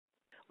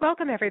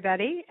Welcome,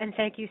 everybody, and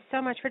thank you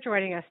so much for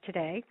joining us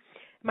today.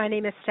 My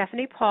name is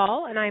Stephanie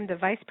Paul, and I am the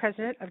Vice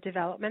President of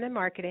Development and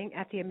Marketing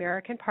at the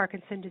American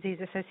Parkinson Disease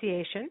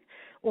Association,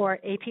 or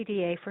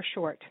APDA for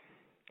short.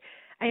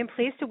 I am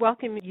pleased to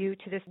welcome you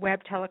to this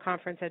web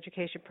teleconference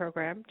education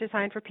program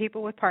designed for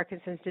people with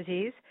Parkinson's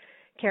disease,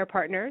 care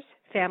partners,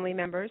 family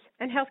members,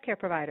 and healthcare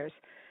providers.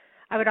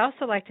 I would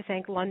also like to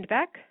thank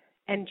Lundbeck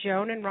and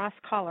Joan and Ross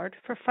Collard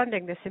for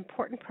funding this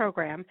important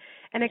program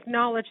and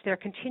acknowledge their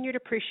continued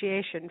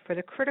appreciation for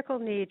the critical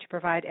need to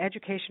provide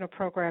educational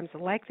programs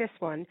like this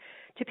one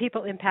to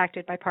people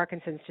impacted by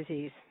Parkinson's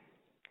disease.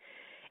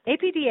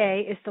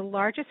 APDA is the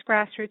largest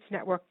grassroots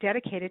network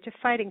dedicated to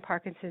fighting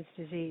Parkinson's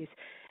disease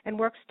and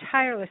works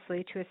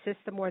tirelessly to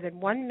assist the more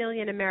than 1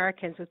 million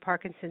Americans with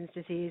Parkinson's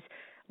disease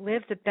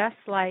live the best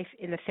life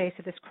in the face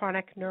of this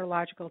chronic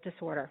neurological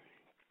disorder.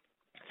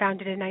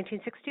 Founded in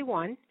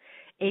 1961,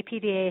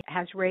 APDA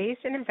has raised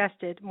and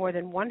invested more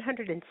than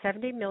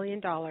 $170 million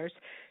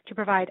to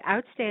provide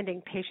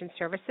outstanding patient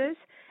services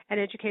and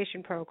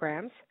education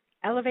programs,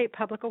 elevate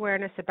public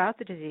awareness about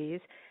the disease,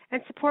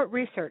 and support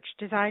research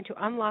designed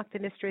to unlock the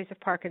mysteries of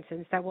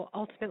Parkinson's that will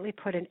ultimately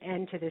put an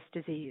end to this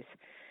disease.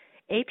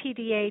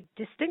 APDA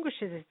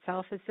distinguishes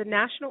itself as the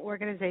national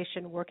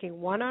organization working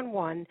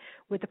one-on-one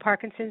with the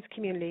Parkinson's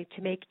community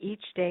to make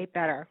each day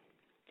better.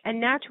 And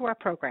now to our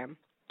program.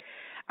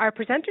 Our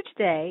presenter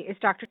today is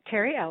Dr.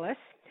 Terry Ellis,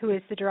 who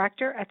is the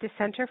Director at the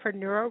Center for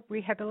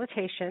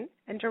Neurorehabilitation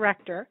and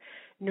Director,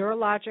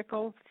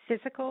 Neurological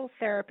Physical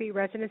Therapy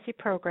Residency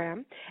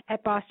Program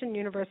at Boston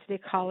University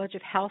College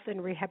of Health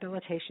and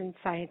Rehabilitation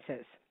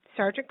Sciences,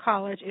 Sargent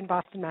College in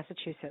Boston,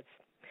 Massachusetts.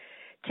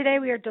 Today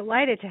we are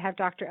delighted to have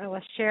Dr.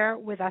 Ellis share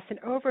with us an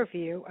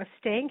overview of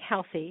staying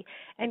healthy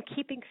and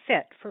keeping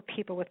fit for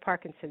people with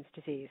Parkinson's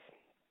disease.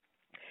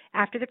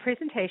 After the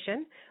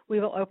presentation, we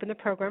will open the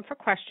program for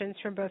questions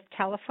from both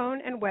telephone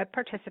and web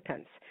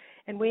participants,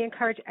 and we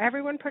encourage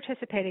everyone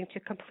participating to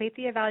complete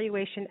the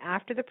evaluation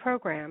after the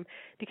program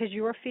because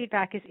your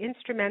feedback is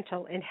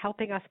instrumental in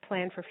helping us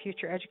plan for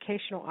future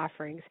educational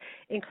offerings,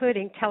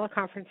 including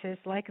teleconferences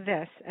like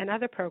this and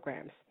other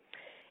programs.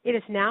 It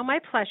is now my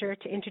pleasure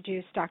to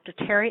introduce Dr.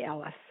 Terry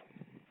Ellis.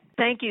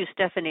 Thank you,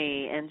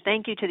 Stephanie, and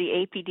thank you to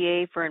the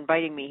APDA for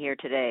inviting me here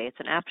today. It's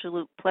an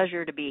absolute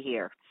pleasure to be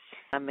here.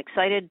 I'm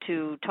excited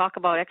to talk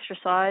about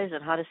exercise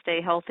and how to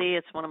stay healthy.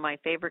 It's one of my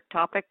favorite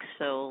topics,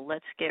 so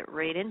let's get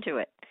right into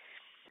it.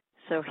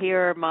 So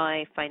here are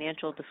my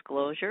financial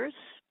disclosures.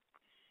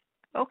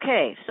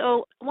 Okay,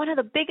 so one of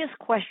the biggest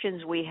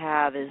questions we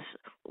have is,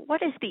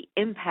 what is the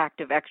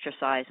impact of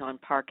exercise on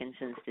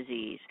Parkinson's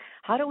disease?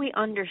 How do we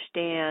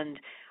understand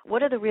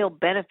what are the real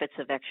benefits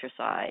of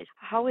exercise?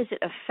 How is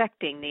it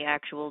affecting the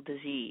actual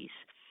disease?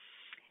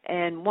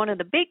 And one of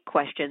the big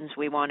questions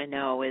we want to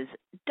know is,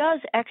 does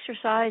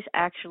exercise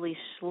actually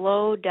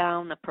slow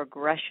down the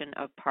progression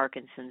of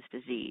Parkinson's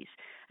disease?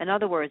 In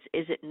other words,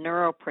 is it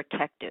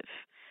neuroprotective?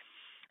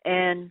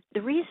 And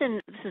the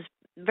reason this is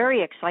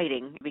very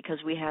exciting because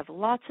we have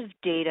lots of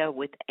data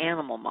with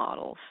animal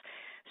models.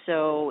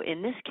 So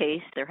in this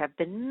case, there have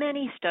been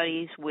many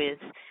studies with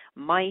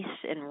mice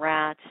and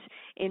rats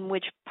in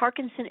which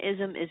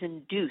Parkinsonism is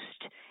induced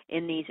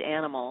in these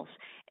animals.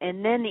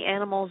 And then the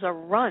animals are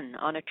run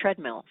on a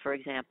treadmill, for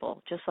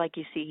example, just like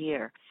you see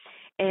here.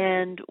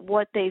 And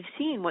what they've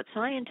seen, what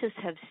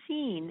scientists have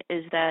seen,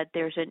 is that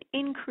there's an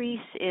increase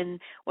in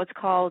what's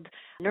called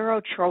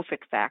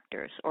neurotrophic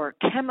factors, or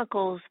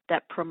chemicals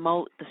that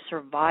promote the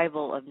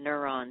survival of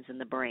neurons in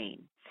the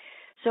brain.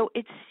 So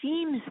it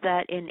seems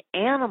that in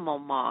animal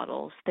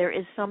models, there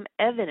is some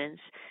evidence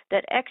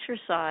that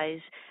exercise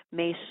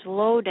may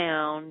slow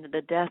down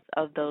the death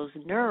of those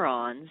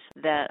neurons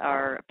that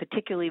are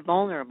particularly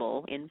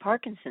vulnerable in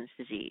Parkinson's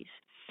disease.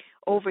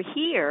 Over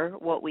here,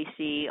 what we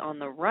see on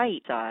the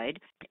right side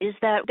is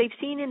that they've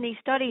seen in these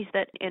studies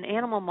that in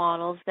animal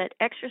models that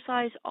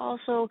exercise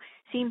also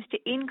seems to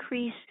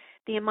increase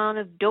the amount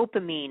of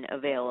dopamine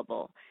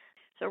available.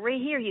 So right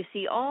here you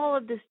see all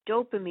of this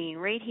dopamine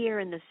right here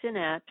in the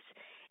synapse,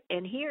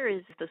 and here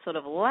is the sort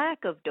of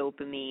lack of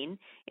dopamine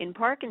in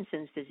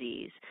Parkinson's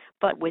disease.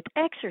 But with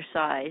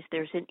exercise,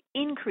 there's an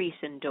increase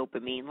in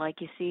dopamine like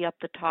you see up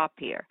the top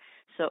here.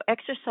 So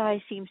exercise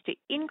seems to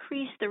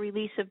increase the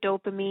release of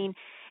dopamine,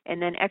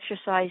 and then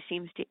exercise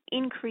seems to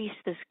increase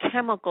this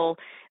chemical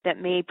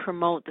that may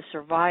promote the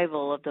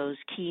survival of those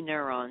key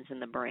neurons in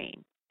the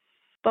brain.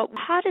 But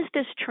how does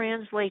this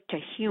translate to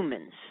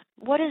humans?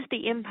 What is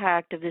the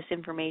impact of this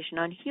information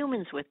on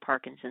humans with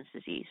Parkinson's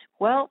disease?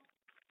 Well,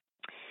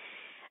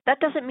 that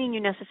doesn't mean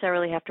you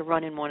necessarily have to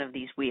run in one of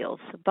these wheels,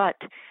 but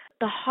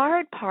the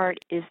hard part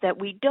is that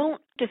we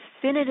don't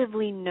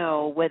definitively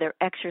know whether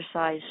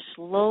exercise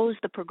slows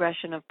the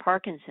progression of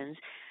Parkinson's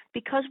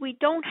because we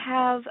don't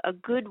have a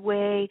good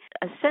way,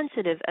 a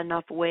sensitive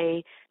enough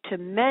way to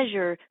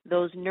measure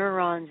those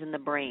neurons in the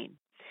brain.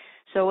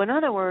 So in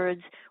other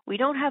words, we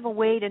don't have a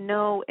way to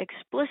know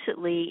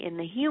explicitly in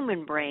the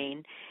human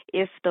brain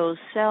if those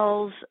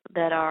cells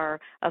that are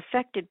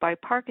affected by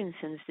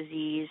Parkinson's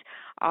disease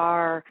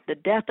the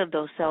death of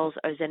those cells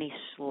is any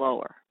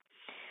slower.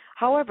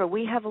 However,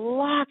 we have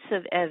lots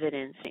of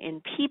evidence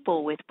in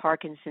people with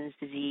Parkinson's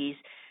disease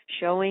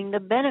showing the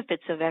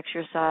benefits of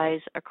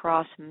exercise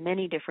across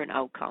many different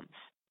outcomes.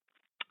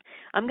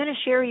 I'm going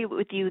to share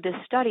with you this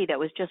study that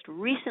was just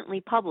recently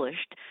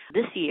published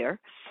this year,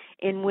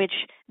 in which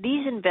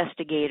these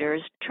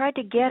investigators tried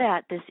to get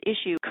at this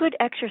issue. Could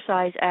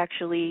exercise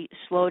actually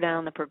slow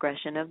down the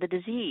progression of the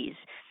disease?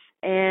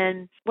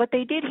 And what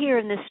they did here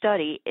in this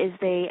study is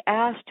they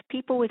asked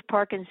people with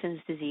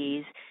Parkinson's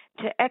disease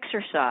to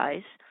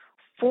exercise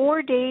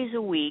 4 days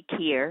a week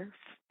here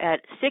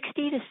at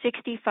 60 to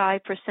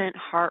 65%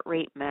 heart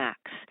rate max.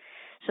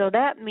 So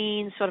that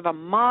means sort of a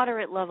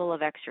moderate level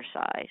of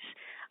exercise.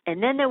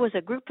 And then there was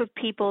a group of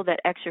people that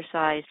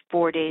exercised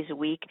 4 days a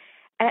week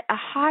at a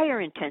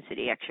higher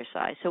intensity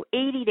exercise, so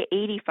 80 to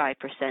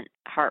 85%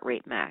 heart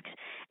rate max.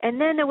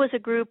 And then there was a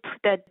group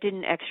that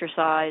didn't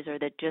exercise or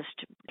that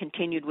just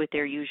continued with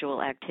their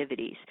usual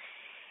activities.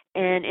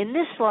 And in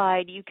this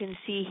slide, you can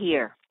see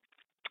here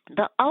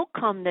the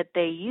outcome that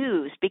they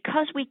used.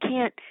 Because we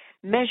can't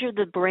measure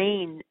the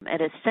brain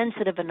at a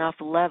sensitive enough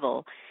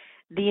level,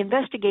 the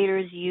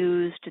investigators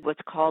used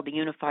what's called the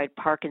Unified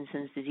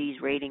Parkinson's Disease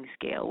Rating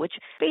Scale, which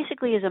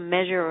basically is a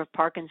measure of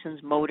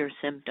Parkinson's motor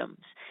symptoms.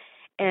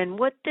 And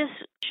what this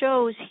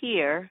shows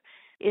here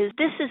is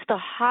this is the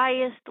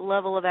highest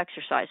level of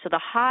exercise, so the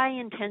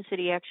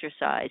high-intensity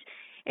exercise.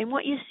 And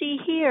what you see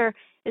here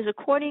is,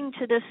 according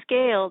to this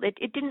scale, that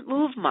it didn't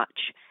move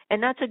much.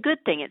 And that's a good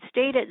thing. It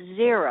stayed at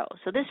 0.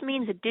 So this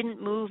means it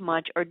didn't move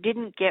much or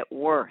didn't get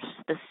worse.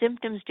 The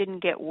symptoms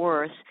didn't get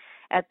worse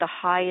at the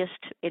highest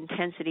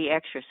intensity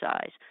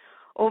exercise.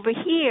 Over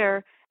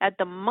here, at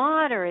the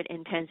moderate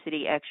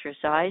intensity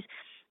exercise,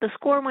 the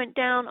score went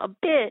down a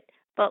bit,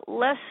 but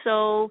less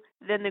so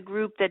than the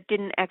group that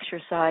didn't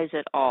exercise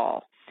at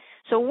all.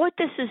 So what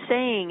this is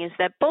saying is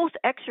that both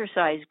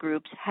exercise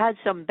groups had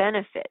some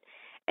benefit,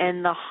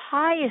 and the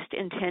highest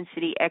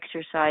intensity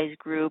exercise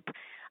group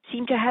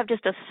seemed to have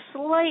just a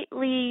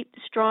slightly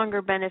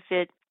stronger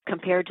benefit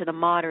compared to the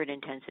moderate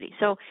intensity.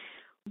 So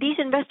these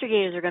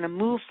investigators are going to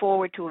move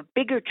forward to a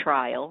bigger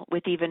trial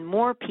with even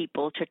more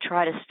people to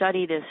try to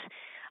study this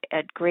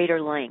at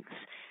greater lengths.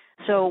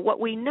 So what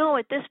we know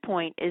at this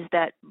point is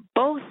that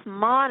both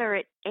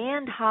moderate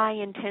and high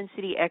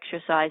intensity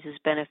exercise is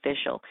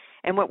beneficial.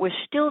 And what we're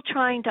still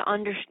trying to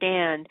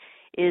understand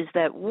is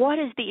that what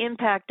is the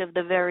impact of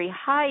the very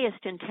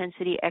highest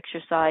intensity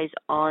exercise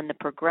on the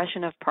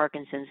progression of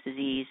Parkinson's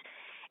disease,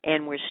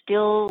 and we're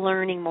still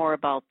learning more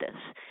about this.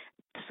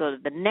 So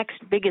the next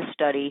biggest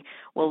study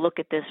will look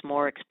at this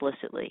more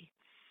explicitly.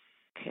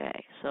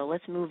 Okay, so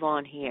let's move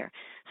on here.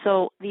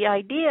 So the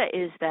idea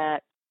is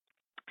that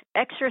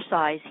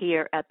exercise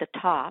here at the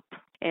top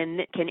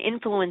and it can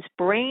influence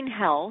brain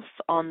health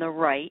on the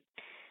right.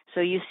 So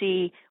you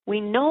see,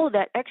 we know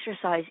that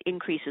exercise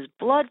increases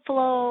blood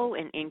flow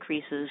and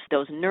increases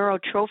those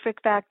neurotrophic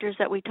factors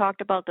that we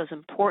talked about, those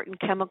important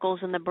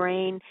chemicals in the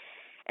brain.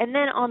 And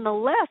then on the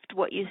left,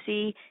 what you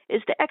see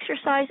is the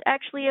exercise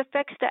actually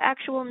affects the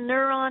actual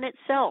neuron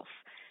itself.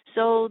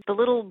 So the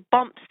little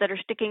bumps that are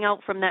sticking out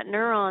from that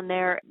neuron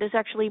there, there's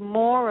actually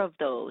more of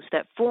those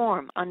that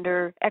form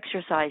under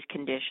exercise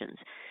conditions.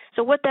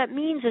 So what that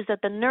means is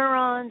that the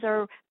neurons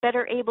are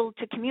better able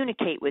to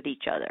communicate with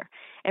each other.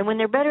 And when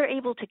they're better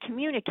able to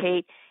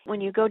communicate,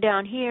 when you go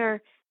down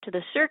here to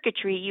the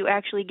circuitry, you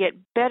actually get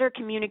better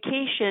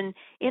communication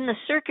in the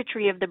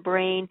circuitry of the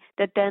brain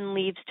that then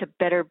leads to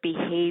better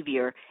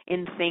behavior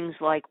in things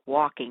like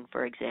walking,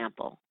 for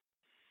example.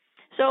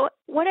 So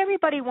what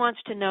everybody wants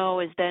to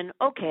know is then,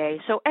 okay,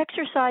 so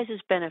exercise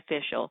is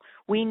beneficial.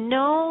 We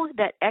know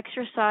that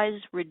exercise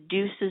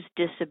reduces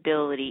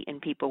disability in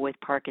people with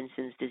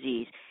Parkinson's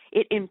disease.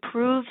 It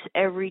improves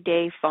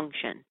everyday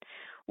function.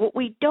 What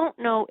we don't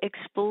know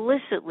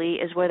explicitly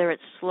is whether it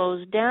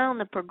slows down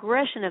the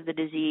progression of the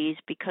disease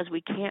because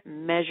we can't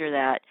measure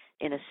that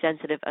in a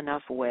sensitive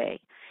enough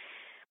way.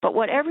 But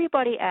what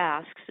everybody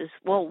asks is,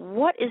 well,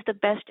 what is the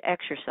best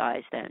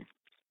exercise then?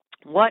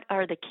 What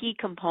are the key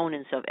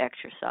components of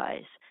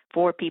exercise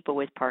for people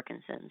with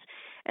Parkinson's?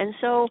 And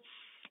so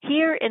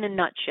here in a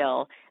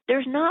nutshell,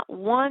 there's not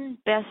one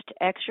best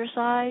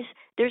exercise.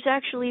 There's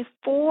actually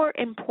 4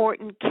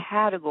 important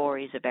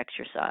categories of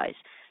exercise.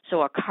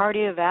 So a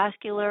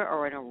cardiovascular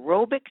or an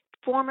aerobic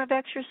form of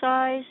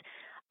exercise,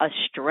 a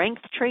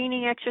strength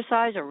training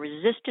exercise or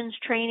resistance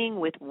training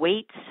with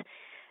weights,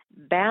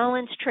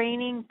 balance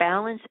training,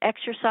 balance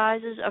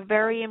exercises are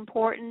very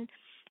important,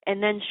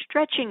 and then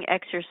stretching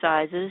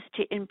exercises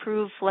to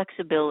improve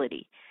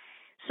flexibility.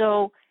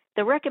 So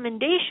the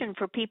recommendation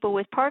for people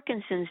with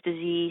Parkinson's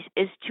disease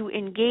is to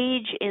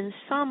engage in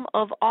some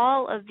of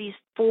all of these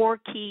 4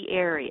 key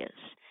areas.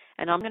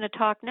 And I'm going to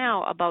talk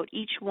now about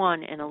each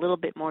one in a little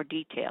bit more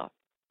detail.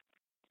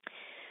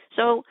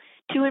 So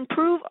to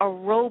improve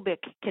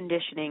aerobic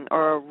conditioning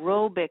or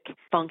aerobic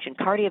function,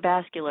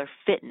 cardiovascular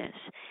fitness,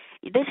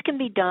 this can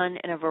be done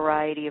in a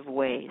variety of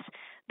ways.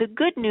 The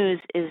good news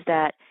is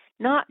that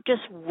not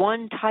just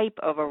one type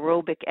of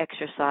aerobic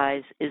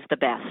exercise is the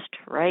best,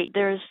 right?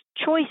 There's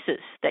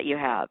choices that you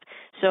have.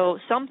 So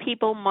some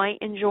people might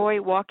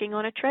enjoy walking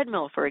on a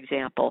treadmill, for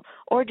example,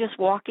 or just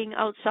walking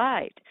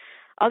outside.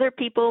 Other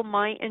people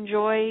might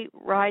enjoy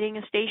riding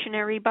a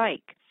stationary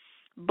bike.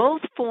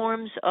 Both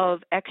forms of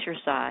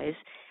exercise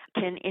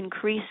can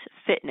increase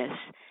fitness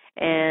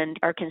and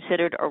are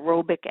considered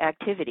aerobic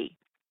activity.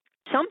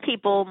 Some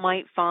people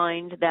might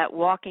find that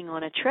walking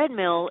on a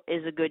treadmill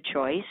is a good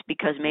choice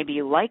because maybe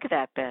you like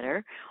that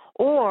better,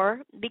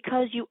 or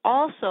because you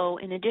also,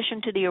 in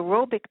addition to the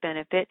aerobic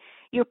benefit,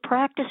 you're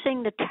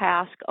practicing the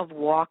task of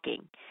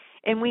walking.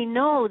 And we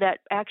know that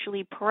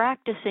actually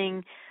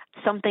practicing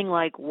something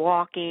like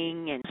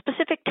walking and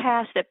specific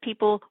tasks that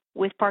people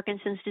with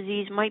Parkinson's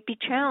disease might be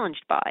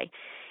challenged by.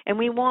 And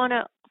we want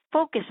to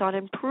focus on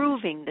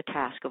improving the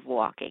task of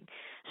walking.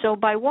 So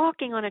by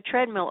walking on a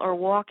treadmill or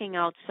walking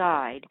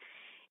outside,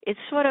 it's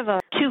sort of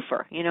a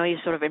twofer. You're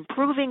sort of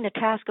improving the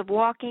task of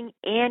walking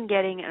and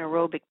getting an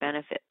aerobic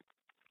benefit.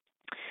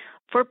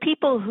 For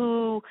people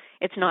who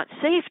it's not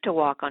safe to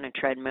walk on a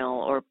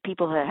treadmill, or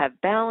people who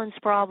have balance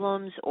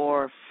problems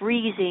or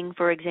freezing,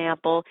 for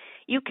example,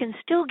 you can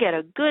still get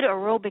a good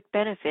aerobic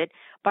benefit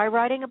by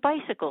riding a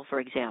bicycle,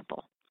 for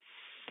example.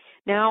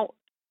 Now,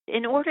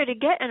 in order to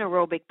get an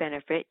aerobic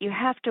benefit, you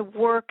have to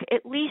work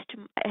it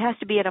has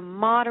to be at a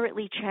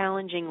moderately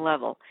challenging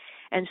level.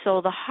 And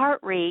so the heart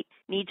rate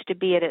needs to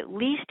be at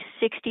least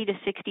 60 to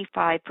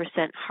 65%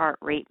 heart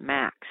rate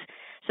max.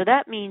 So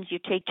that means you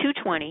take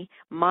 220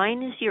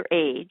 minus your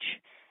age,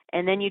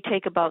 and then you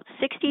take about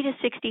 60 to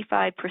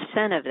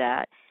 65% of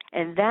that,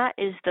 and that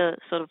is the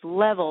sort of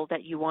level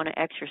that you want to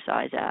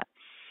exercise at.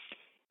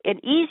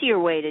 An easier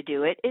way to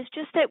do it is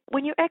just that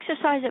when you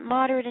exercise at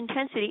moderate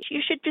intensity,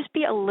 you should just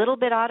be a little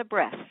bit out of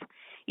breath.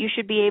 You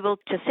should be able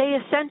to say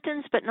a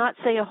sentence but not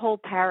say a whole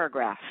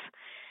paragraph.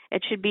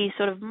 It should be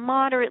sort of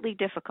moderately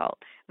difficult.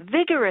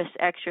 Vigorous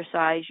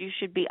exercise, you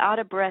should be out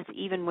of breath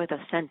even with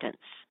a sentence.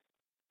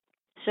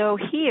 So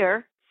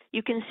here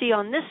you can see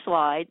on this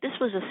slide, this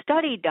was a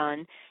study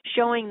done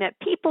showing that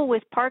people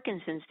with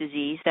Parkinson's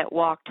disease that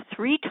walked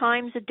 3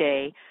 times a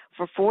day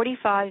for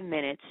 45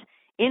 minutes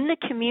in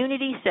the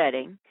community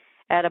setting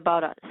at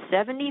about a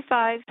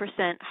 75%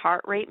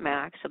 heart rate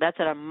max, so that's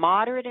at a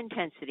moderate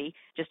intensity,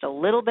 just a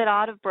little bit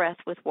out of breath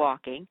with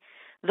walking,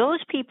 those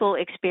people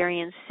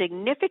experience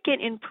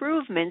significant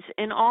improvements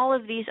in all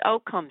of these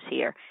outcomes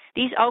here.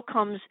 These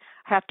outcomes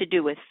have to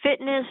do with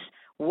fitness,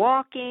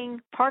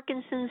 walking,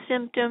 Parkinson's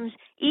symptoms,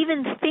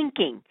 even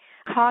thinking,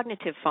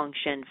 cognitive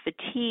function,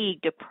 fatigue,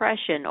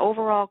 depression,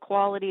 overall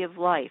quality of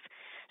life.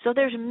 So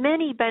there's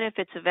many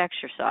benefits of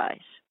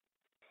exercise.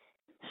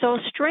 So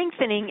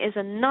strengthening is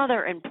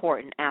another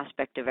important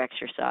aspect of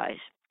exercise.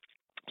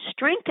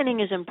 Strengthening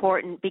is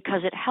important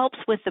because it helps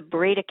with the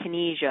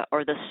bradykinesia,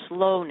 or the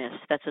slowness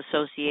that's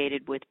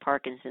associated with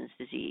Parkinson's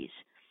disease.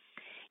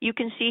 You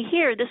can see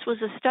here, this was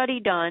a study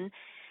done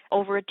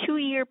over a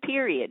 2-year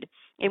period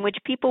in which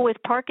people with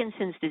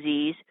Parkinson's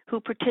disease who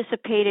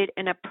participated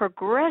in a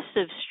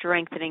progressive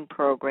strengthening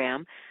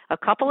program a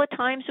couple of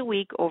times a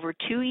week over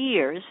 2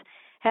 years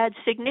had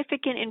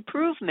significant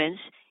improvements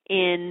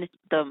in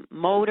the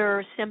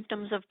motor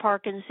symptoms of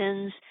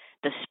Parkinson's,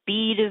 the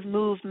speed of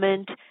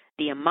movement,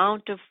 the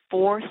amount of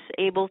force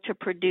able to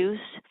produce.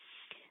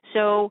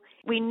 So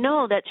we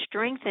know that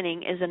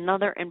strengthening is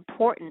another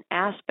important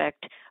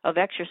aspect of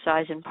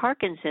exercise in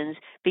Parkinson's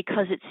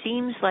because it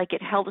seems like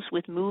it helps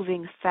with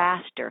moving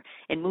faster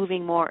and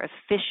moving more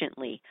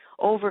efficiently,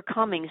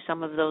 overcoming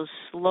some of those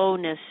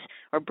slowness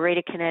or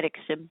bradykinetic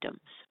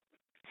symptoms.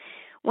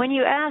 When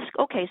you ask,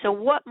 okay, so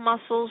what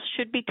muscles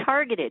should be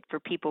targeted for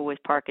people with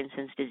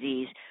Parkinson's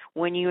disease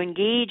when you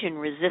engage in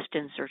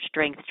resistance or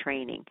strength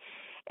training?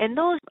 And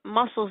those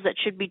muscles that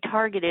should be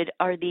targeted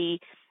are the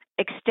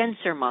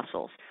extensor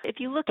muscles. If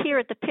you look here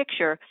at the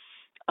picture,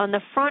 on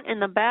the front and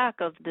the back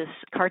of this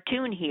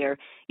cartoon here,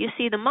 you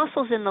see the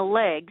muscles in the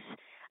legs.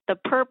 The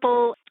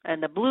purple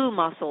and the blue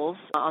muscles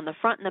on the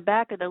front and the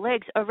back of the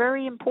legs are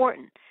very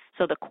important.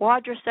 So the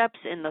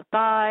quadriceps in the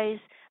thighs,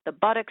 the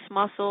buttocks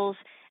muscles,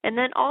 and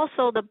then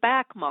also the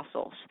back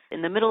muscles.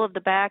 In the middle of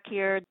the back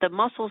here, the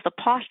muscles, the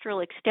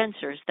postural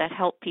extensors that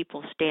help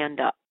people stand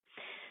up.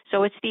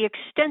 So it's the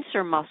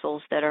extensor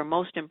muscles that are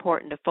most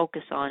important to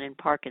focus on in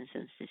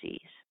Parkinson's disease.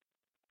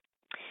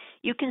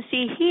 You can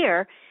see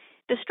here,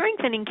 the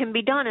strengthening can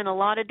be done in a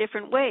lot of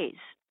different ways.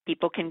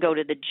 People can go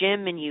to the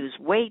gym and use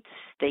weights.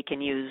 They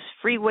can use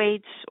free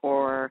weights,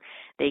 or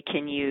they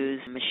can use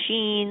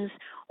machines,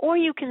 or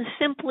you can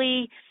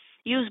simply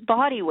use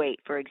body weight,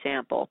 for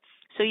example.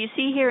 So you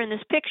see here in this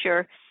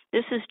picture,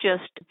 this is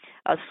just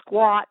a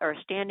squat or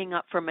standing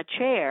up from a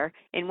chair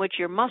in which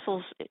your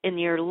muscles in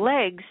your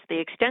legs, the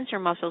extensor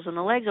muscles in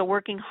the legs, are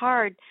working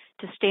hard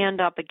to stand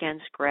up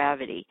against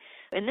gravity.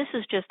 And this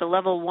is just the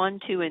level 1,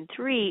 2, and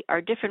 3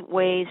 are different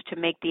ways to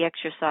make the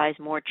exercise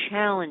more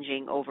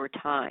challenging over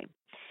time.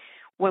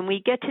 when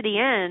we get to the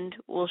end,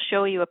 we'll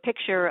show you a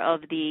picture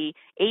of the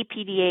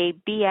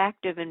APDA Be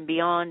Active and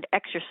Beyond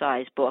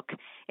exercise book,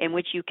 in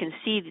which you can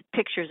see the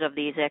pictures of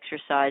these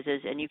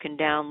exercises, and you can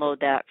download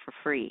that for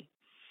free.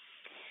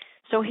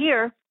 So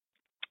here,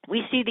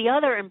 we see the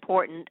other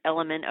important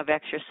element of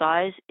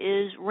exercise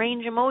is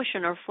range of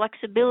motion or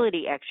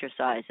flexibility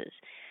exercises.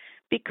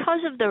 Because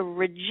of the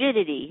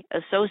rigidity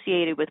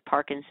associated with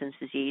Parkinson's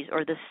disease,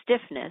 or the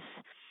stiffness,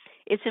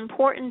 it's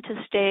important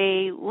to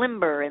stay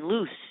limber and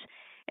loose.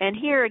 And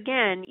here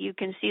again, you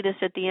can see this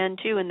at the end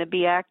too in the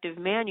Be Active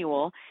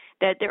manual,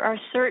 that there are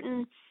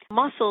certain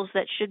muscles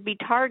that should be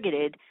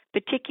targeted,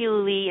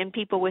 particularly in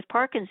people with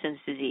Parkinson's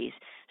disease.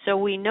 So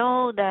we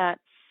know that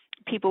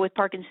people with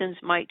Parkinson's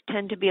might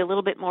tend to be a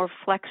little bit more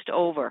flexed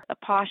over. The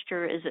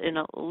posture is in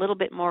a little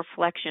bit more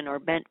flexion or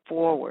bent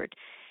forward.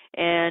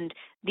 And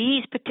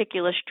these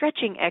particular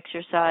stretching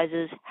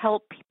exercises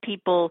help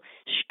people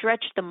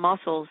stretch the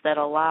muscles that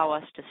allow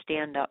us to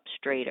stand up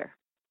straighter.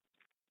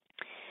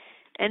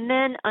 And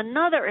then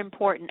another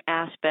important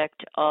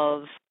aspect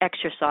of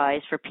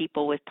exercise for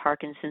people with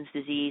Parkinson's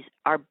disease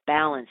are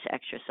balance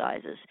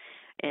exercises.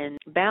 And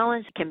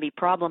balance can be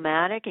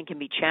problematic and can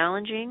be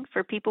challenging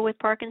for people with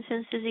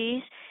Parkinson's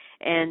disease.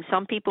 And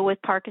some people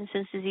with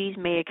Parkinson's disease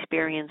may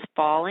experience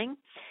falling.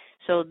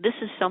 So this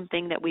is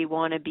something that we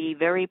want to be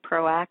very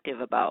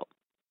proactive about.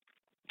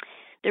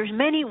 There's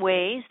many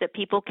ways that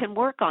people can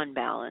work on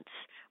balance.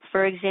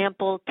 For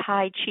example,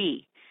 Tai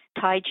Chi.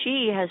 Tai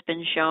Chi has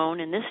been shown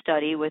in this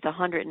study with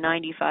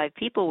 195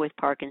 people with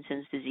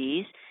Parkinson's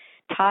disease.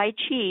 Tai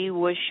Chi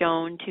was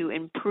shown to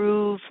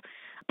improve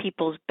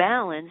people's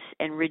balance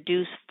and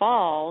reduce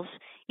falls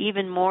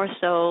even more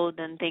so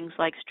than things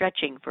like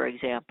stretching, for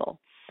example.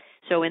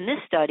 So in this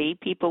study,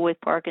 people with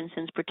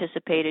Parkinson's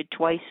participated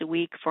twice a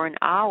week for an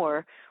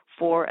hour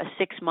for a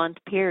 6-month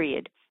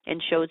period and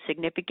showed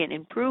significant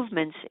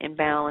improvements in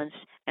balance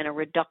and a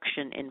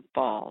reduction in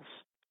falls.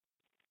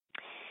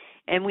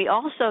 And we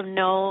also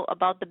know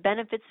about the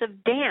benefits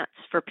of dance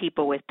for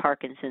people with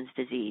Parkinson's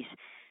disease.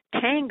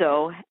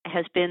 Tango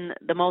has been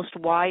the most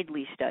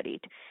widely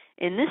studied.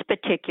 In this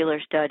particular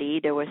study,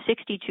 there were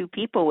 62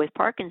 people with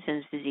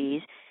Parkinson's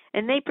disease,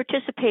 and they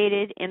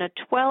participated in a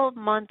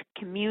 12-month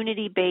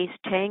community-based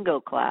tango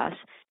class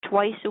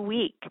twice a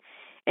week.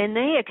 And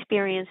they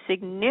experienced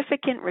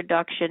significant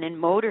reduction in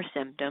motor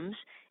symptoms,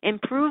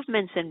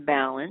 improvements in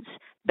balance,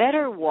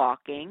 better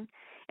walking,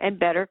 and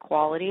better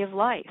quality of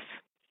life.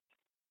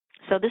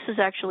 So this is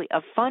actually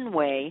a fun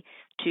way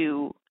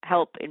to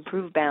help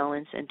improve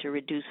balance and to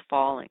reduce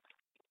falling.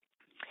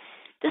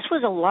 This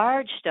was a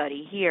large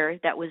study here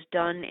that was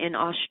done in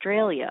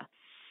Australia,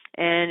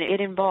 and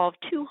it involved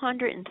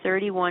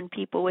 231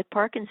 people with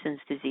Parkinson's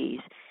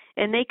disease.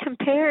 And they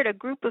compared a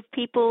group of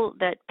people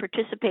that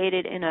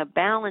participated in a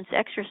balance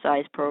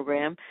exercise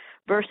program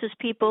versus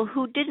people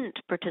who didn't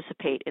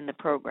participate in the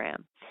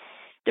program.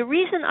 The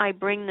reason I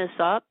bring this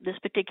up, this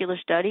particular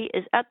study,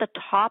 is at the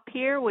top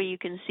here where you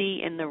can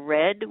see in the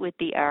red with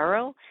the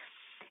arrow.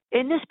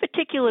 In this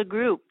particular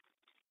group,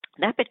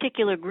 that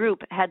particular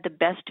group had the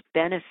best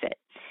benefit.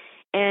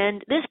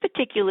 And this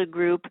particular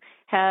group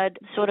had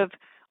sort of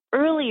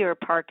earlier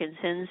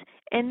Parkinson's,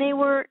 and they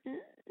were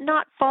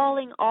not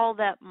falling all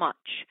that much.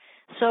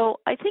 So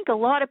I think a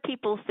lot of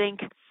people think,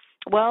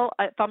 well,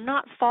 if I'm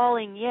not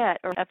falling yet,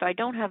 or if I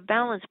don't have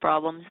balance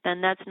problems, then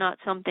that's not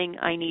something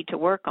I need to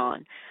work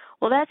on.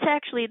 Well, that's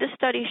actually, this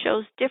study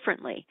shows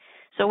differently.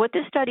 So what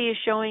this study is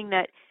showing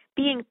that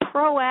being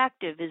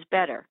proactive is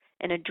better,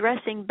 and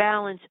addressing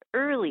balance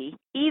early,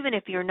 even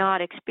if you're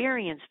not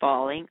experienced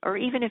falling, or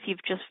even if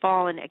you've just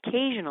fallen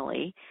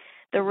occasionally,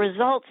 the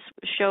results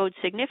showed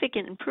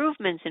significant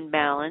improvements in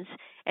balance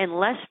and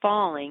less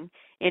falling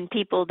in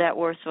people that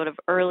were sort of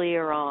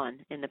earlier on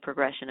in the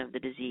progression of the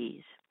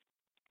disease.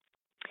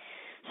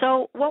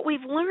 So what we've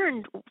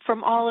learned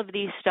from all of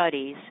these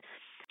studies,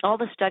 all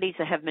the studies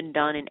that have been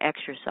done in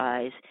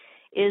exercise,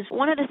 is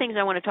one of the things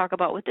I want to talk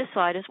about with this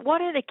slide is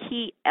what are the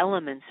key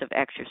elements of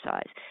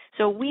exercise.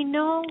 So we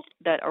know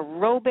that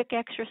aerobic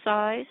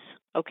exercise,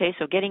 okay,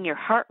 so getting your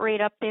heart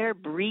rate up there,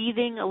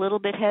 breathing a little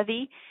bit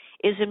heavy,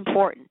 is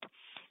important.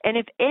 And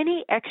if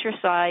any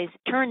exercise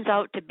turns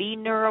out to be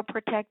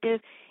neuroprotective,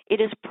 it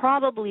is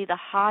probably the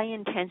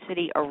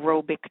high-intensity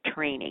aerobic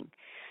training.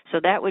 So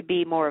that would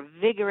be more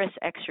vigorous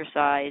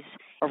exercise,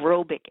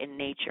 aerobic in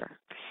nature.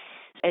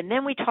 And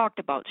then we talked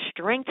about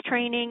strength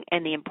training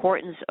and the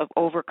importance of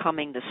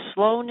overcoming the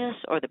slowness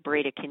or the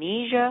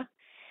bradykinesia.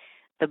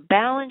 The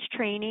balance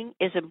training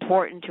is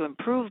important to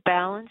improve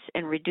balance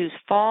and reduce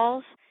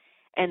falls.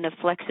 And the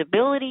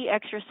flexibility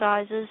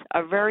exercises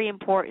are very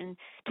important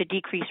to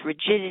decrease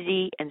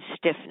rigidity and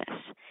stiffness.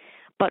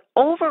 But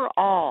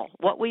overall,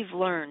 what we've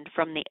learned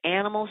from the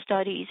animal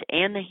studies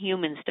and the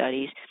human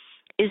studies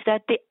is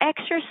that the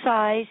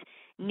exercise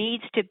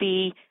needs to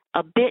be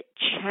a bit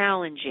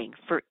challenging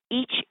for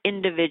each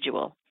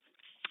individual.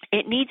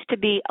 It needs to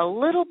be a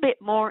little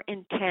bit more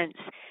intense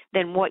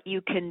than what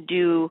you can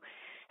do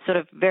sort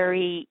of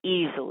very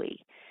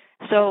easily.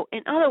 So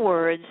in other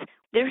words,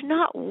 there's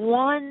not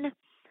one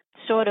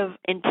sort of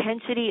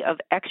intensity of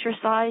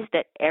exercise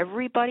that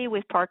everybody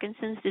with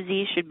Parkinson's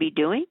disease should be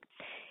doing.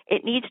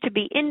 It needs to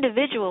be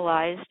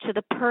individualized to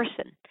the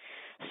person.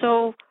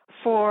 So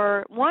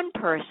for one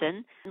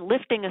person,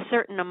 lifting a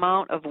certain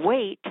amount of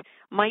weight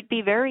might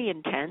be very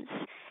intense,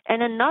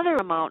 and another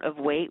amount of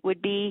weight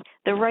would be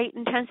the right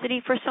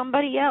intensity for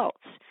somebody else.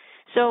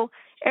 So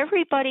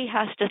everybody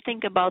has to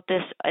think about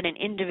this at an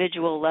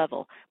individual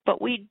level.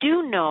 But we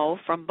do know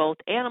from both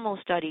animal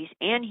studies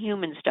and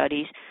human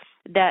studies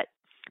that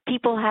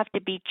people have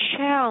to be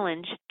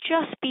challenged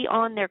just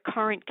beyond their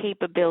current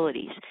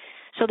capabilities.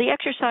 So the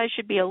exercise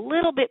should be a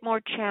little bit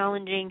more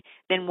challenging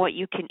than what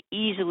you can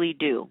easily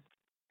do.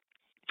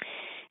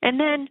 And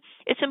then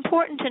it's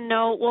important to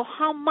know, well,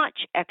 how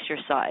much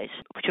exercise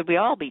should we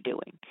all be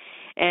doing?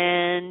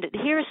 And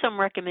here are some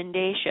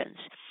recommendations.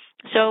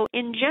 So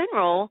in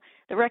general,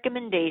 the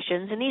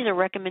recommendations, and these are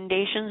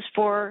recommendations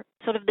for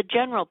sort of the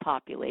general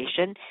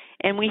population,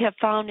 and we have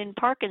found in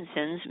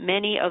Parkinson's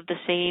many of the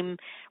same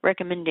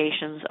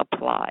recommendations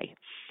apply.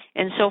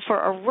 And so for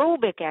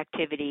aerobic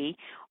activity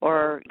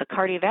or the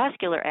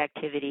cardiovascular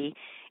activity,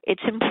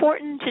 it's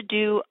important to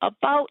do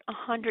about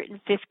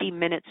 150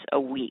 minutes a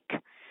week.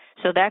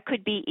 So that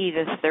could be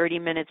either 30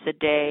 minutes a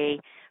day,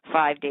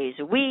 5 days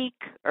a week,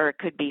 or it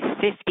could be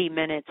 50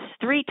 minutes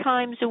 3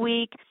 times a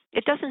week.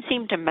 It doesn't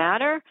seem to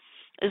matter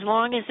as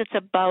long as it's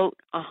about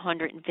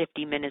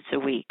 150 minutes a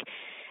week.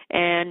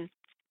 And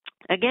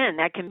again,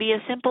 that can be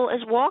as simple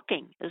as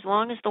walking, as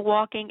long as the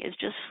walking is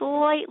just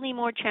slightly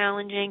more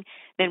challenging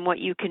than what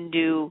you can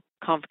do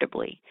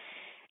comfortably.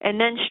 And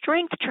then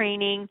strength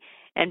training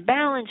and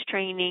balance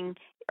training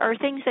are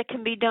things that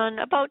can be done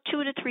about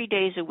 2 to 3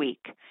 days a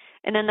week.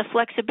 And then the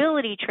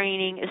flexibility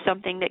training is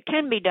something that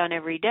can be done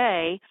every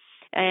day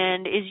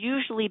and is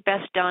usually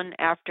best done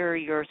after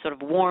you're sort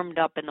of warmed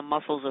up and the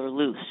muscles are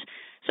loose.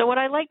 So what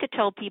I like to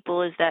tell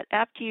people is that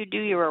after you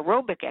do your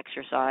aerobic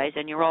exercise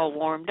and you're all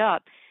warmed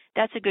up,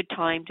 that's a good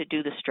time to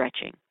do the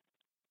stretching.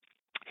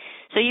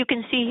 So you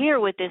can see here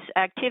with this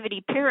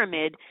activity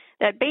pyramid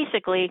that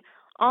basically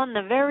on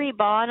the very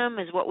bottom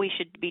is what we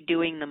should be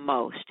doing the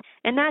most,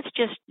 and that's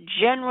just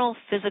general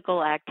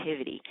physical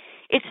activity.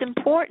 It's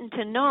important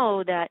to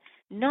know that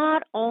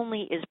not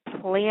only is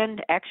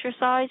planned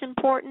exercise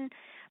important,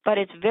 but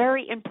it's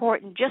very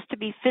important just to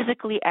be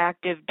physically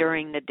active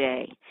during the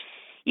day.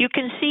 You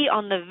can see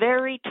on the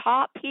very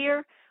top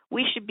here,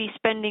 we should be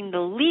spending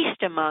the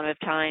least amount of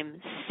time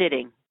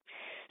sitting.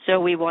 So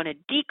we want to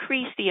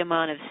decrease the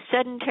amount of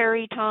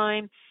sedentary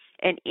time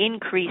and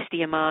increase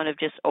the amount of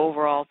just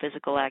overall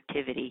physical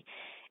activity.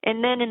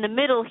 And then in the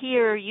middle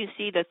here, you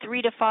see the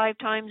 3 to 5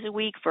 times a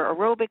week for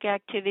aerobic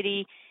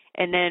activity,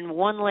 and then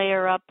one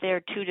layer up there,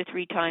 2 to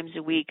 3 times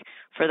a week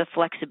for the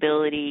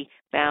flexibility,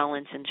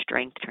 balance, and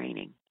strength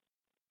training.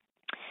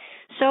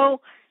 So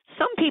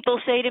some people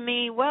say to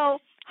me,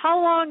 well,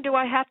 how long do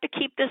I have to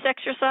keep this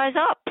exercise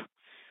up?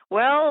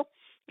 Well,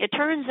 it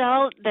turns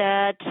out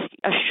that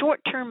a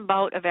short-term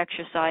bout of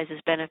exercise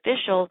is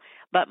beneficial,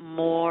 but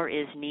more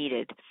is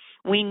needed.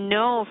 We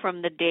know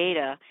from the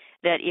data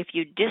that if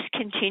you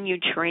discontinue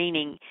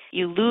training,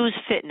 you lose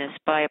fitness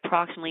by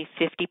approximately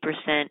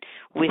 50%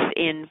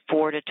 within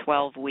 4 to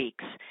 12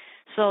 weeks.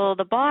 So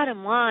the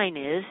bottom line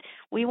is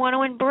we want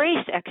to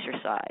embrace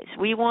exercise.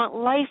 We want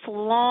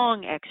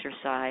lifelong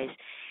exercise,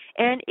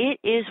 and it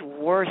is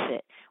worth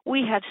it.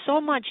 We have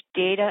so much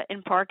data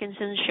in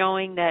Parkinson's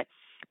showing that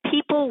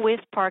people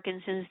with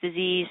Parkinson's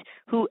disease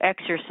who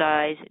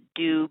exercise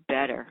do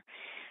better.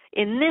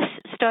 In this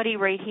study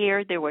right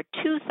here, there were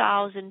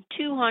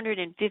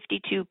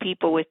 2,252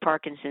 people with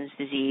Parkinson's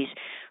disease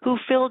who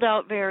filled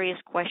out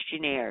various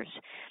questionnaires.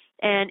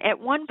 And at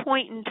one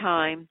point in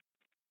time,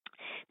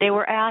 they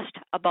were asked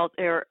about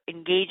their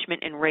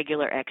engagement in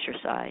regular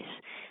exercise.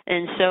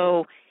 And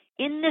so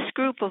in this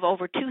group of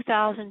over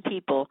 2,000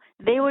 people,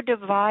 they were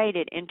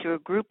divided into a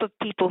group of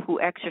people who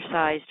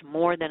exercised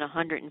more than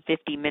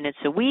 150 minutes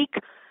a week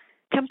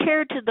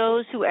compared to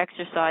those who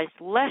exercised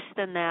less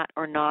than that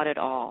or not at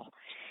all.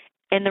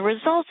 And the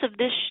results of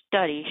this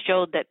study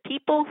showed that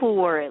people who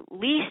were at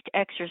least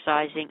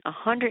exercising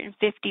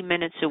 150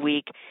 minutes a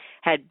week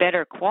had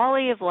better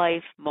quality of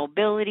life,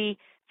 mobility,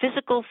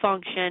 physical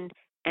function,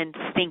 and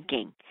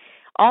thinking.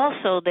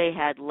 Also, they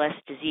had less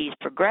disease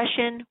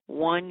progression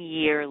 1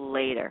 year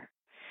later.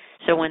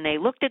 So when they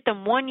looked at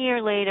them 1 year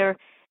later,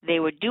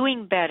 they were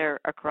doing better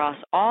across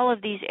all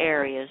of these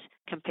areas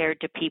compared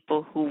to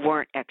people who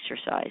weren't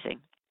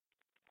exercising.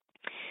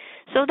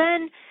 So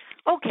then,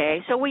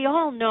 okay, so we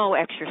all know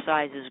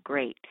exercise is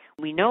great.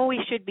 We know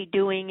we should be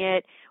doing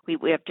it. We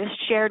have just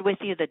shared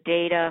with you the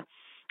data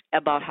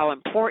about how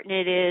important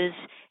it is,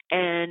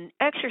 and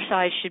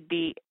exercise should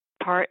be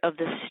part of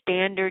the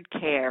standard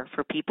care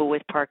for people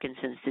with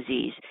Parkinson's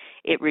disease.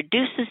 It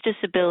reduces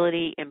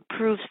disability,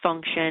 improves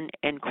function,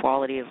 and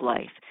quality of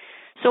life.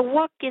 So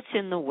what gets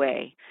in the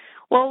way?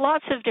 Well,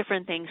 lots of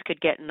different things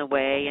could get in the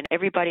way, and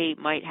everybody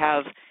might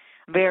have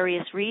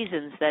various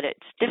reasons that it's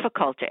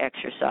difficult to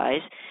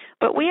exercise.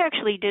 But we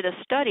actually did a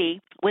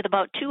study with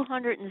about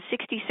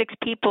 266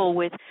 people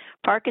with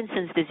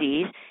Parkinson's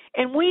disease,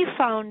 and we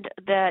found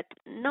that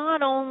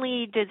not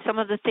only did some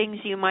of the things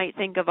you might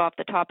think of off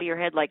the top of your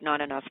head, like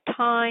not enough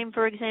time,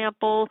 for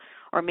example,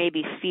 or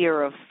maybe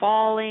fear of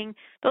falling,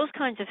 those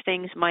kinds of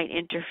things might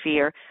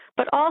interfere,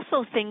 but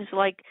also things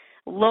like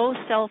low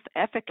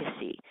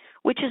self-efficacy,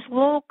 which is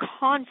low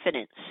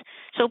confidence.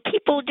 So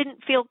people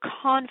didn't feel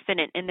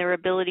confident in their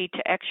ability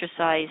to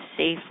exercise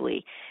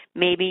safely,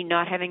 maybe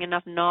not having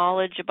enough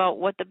knowledge about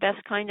what the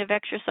best kind of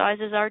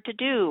exercises are to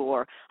do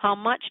or how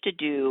much to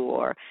do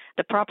or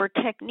the proper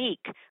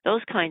technique,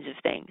 those kinds of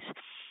things.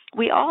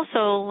 We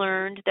also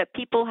learned that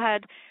people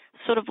had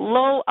sort of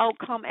low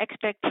outcome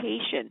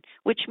expectation,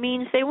 which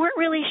means they weren't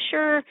really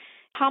sure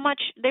how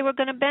much they were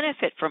going to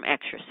benefit from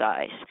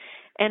exercise.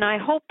 And I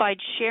hope by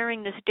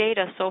sharing this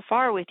data so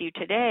far with you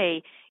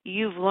today,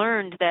 you've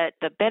learned that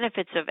the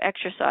benefits of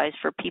exercise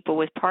for people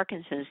with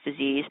Parkinson's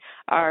disease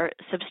are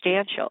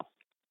substantial.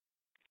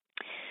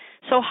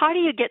 So how do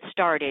you get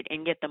started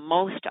and get the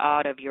most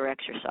out of your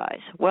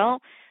exercise? Well,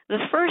 the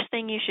first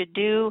thing you should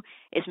do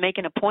is make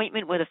an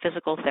appointment with a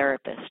physical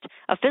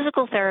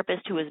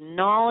therapist who is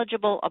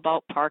knowledgeable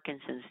about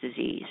Parkinson's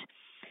disease.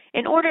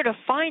 In order to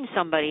find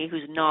somebody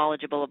who's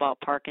knowledgeable about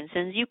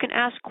Parkinson's, you can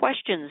ask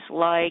questions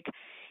like,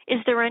 is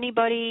there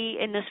anybody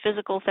in this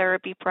physical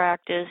therapy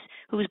practice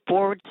who's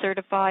board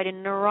certified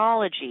in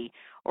neurology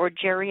or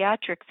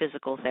geriatric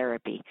physical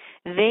therapy?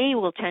 They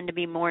will tend to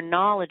be more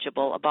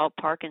knowledgeable about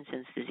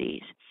Parkinson's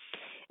disease.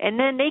 And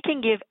then they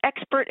can give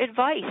expert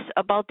advice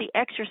about the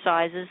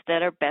exercises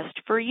that are best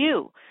for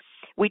you.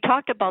 We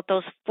talked about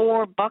those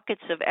 4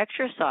 buckets of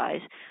exercise,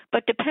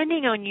 but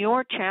depending on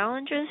your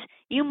challenges,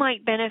 you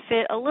might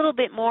benefit a little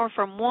bit more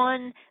from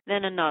one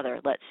than another,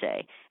 let's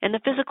say. And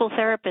the physical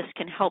therapist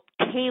can help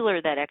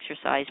tailor that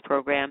exercise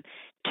program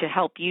to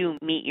help you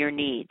meet your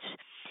needs.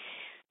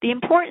 The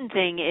important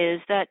thing is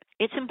that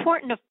it's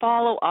important to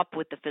follow up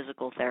with the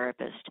physical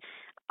therapist.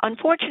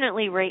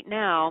 Unfortunately, right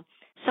now,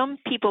 some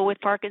people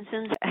with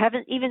Parkinson's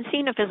haven't even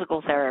seen a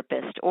physical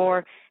therapist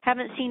or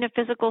haven't seen a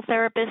physical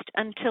therapist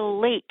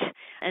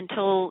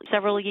until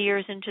several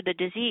years into the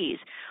disease.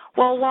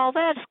 Well, while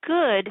that's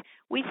good,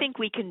 we think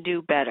we can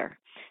do better.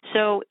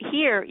 So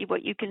here,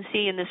 what you can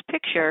see in this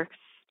picture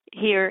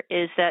here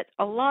is that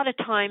a lot of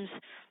times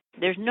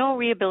there's no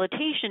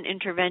rehabilitation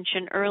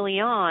intervention early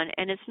on,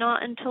 and it's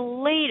not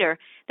until later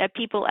that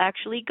people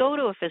actually go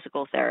to a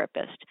physical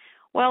therapist.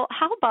 Well,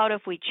 how about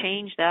if we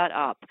change that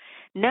up?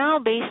 Now,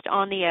 based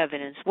on the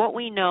evidence, what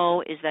we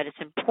know is that it's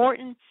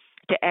important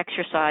to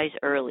exercise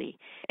early,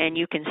 and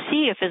you can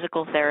see a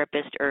physical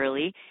therapist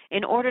early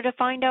in order to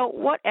find out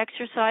what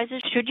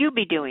exercises should you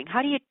be doing.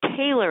 How do you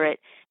tailor it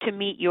to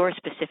meet your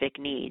specific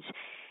needs?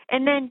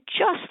 And then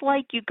just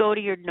like you go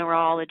to your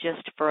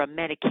neurologist for a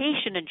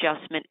medication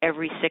adjustment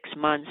every 6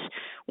 months,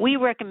 we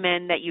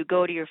recommend that you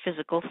go to your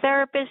physical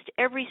therapist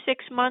every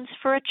 6 months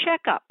for a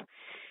checkup,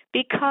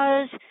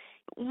 because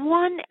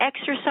one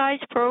exercise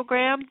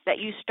program that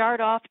you start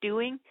off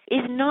doing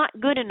is not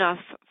good enough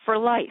for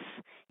life.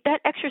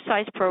 That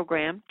exercise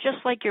program, just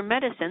like your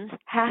medicines,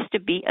 has to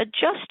be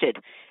adjusted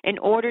in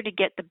order to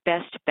get the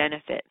best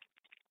benefit.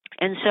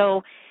 And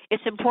so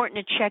it's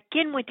important to check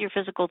in with your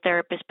physical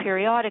therapist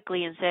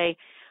periodically and say,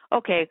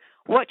 okay,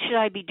 what should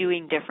I be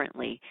doing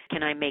differently?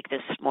 Can I make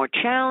this more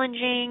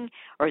challenging?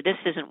 Or this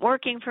isn't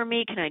working for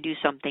me? Can I do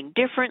something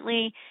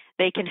differently?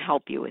 They can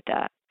help you with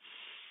that.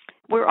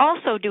 We're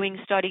also doing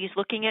studies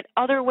looking at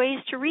other ways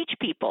to reach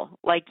people,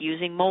 like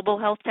using mobile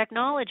health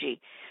technology.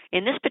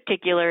 In this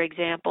particular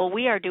example,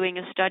 we are doing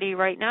a study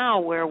right now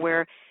where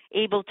we're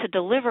able to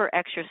deliver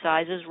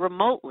exercises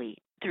remotely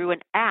through an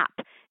app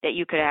that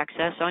you could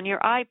access on your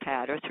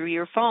iPad or through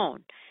your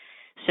phone.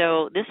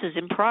 So this is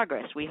in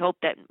progress. We hope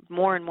that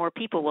more and more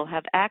people will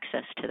have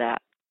access to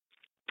that.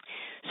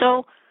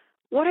 So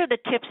what are the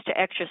tips to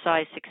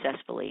exercise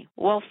successfully?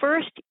 Well,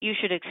 first, you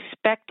should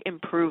expect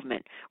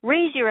improvement.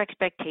 Raise your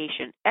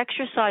expectation.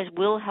 Exercise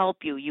will help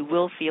you. You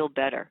will feel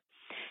better.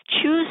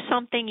 Choose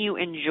something you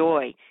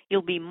enjoy.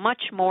 You'll be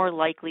much more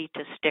likely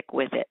to stick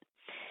with it.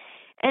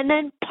 And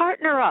then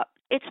partner up.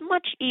 It's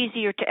much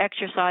easier to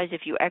exercise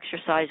if you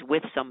exercise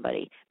with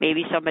somebody,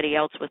 maybe somebody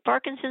else with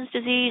Parkinson's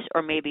disease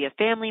or maybe a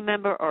family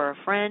member or a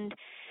friend.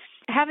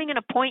 Having an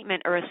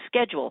appointment or a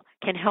schedule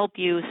can help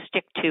you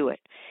stick to it.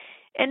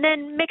 And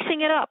then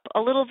mixing it up,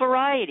 a little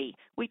variety.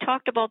 We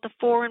talked about the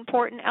 4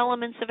 important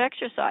elements of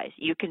exercise.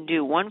 You can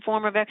do one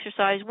form of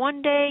exercise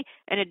one day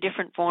and a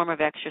different form of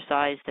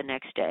exercise the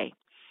next day.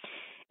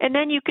 And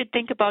then you could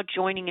think about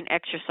joining an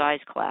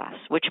exercise class,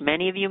 which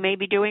many of you may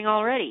be doing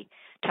already.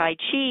 Tai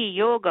Chi,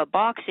 yoga,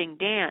 boxing,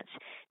 dance.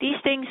 These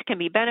things can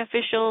be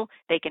beneficial.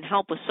 They can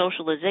help with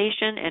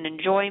socialization and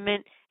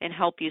enjoyment and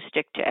help you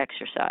stick to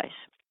exercise.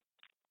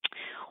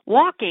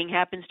 Walking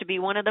happens to be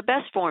one of the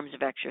best forms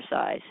of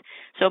exercise.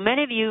 So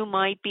many of you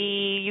might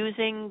be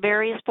using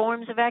various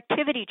forms of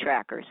activity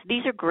trackers.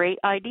 These are great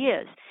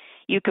ideas.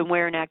 You can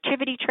wear an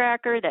activity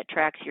tracker that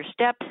tracks your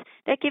steps.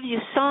 That gives you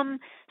some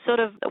sort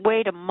of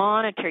way to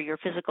monitor your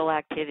physical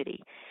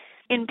activity.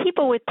 In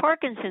people with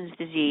Parkinson's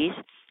disease,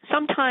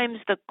 sometimes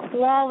the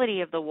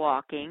quality of the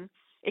walking,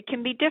 it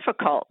can be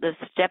difficult. The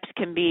steps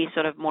can be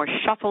sort of more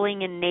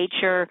shuffling in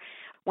nature.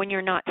 When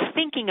you're not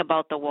thinking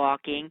about the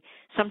walking,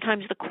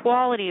 sometimes the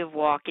quality of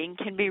walking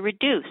can be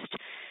reduced.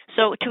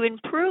 So to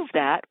improve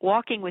that,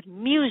 walking with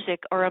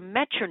music or a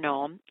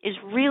metronome is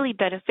really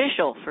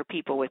beneficial for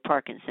people with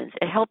Parkinson's.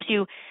 It helps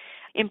you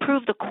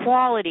improve the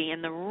quality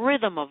and the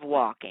rhythm of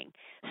walking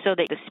so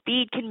that the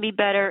speed can be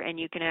better and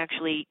you can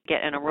actually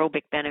get an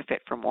aerobic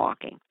benefit from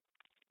walking.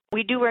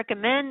 We do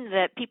recommend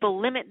that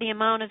people limit the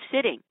amount of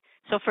sitting.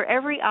 So for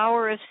every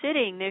hour of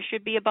sitting, there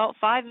should be about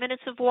 5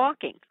 minutes of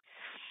walking.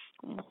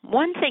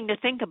 One thing to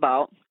think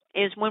about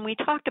is when we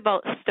talked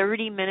about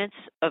 30 minutes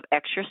of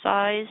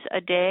exercise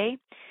a day,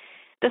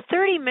 the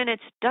 30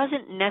 minutes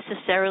doesn't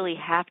necessarily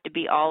have to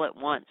be all at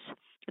once.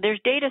 There's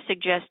data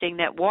suggesting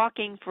that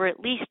walking for at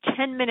least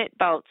 10-minute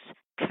bouts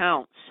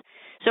counts.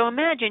 So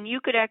imagine you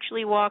could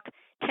actually walk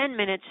 10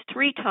 minutes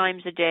 3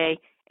 times a day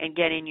and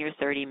get in your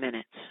 30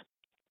 minutes.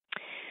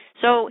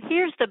 So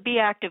here's the Be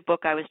Active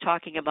book I was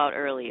talking about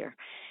earlier.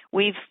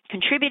 We've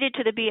contributed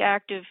to the Be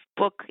Active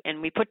book, and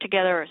we put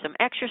together some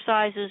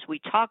exercises. We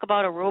talk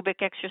about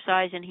aerobic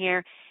exercise in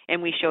here,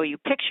 and we show you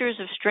pictures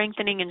of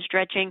strengthening and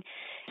stretching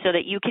so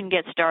that you can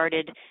get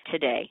started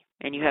today,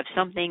 and you have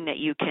something that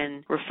you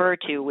can refer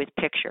to with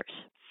pictures.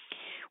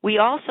 We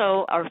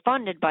also are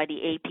funded by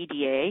the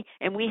APDA,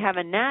 and we have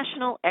a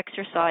national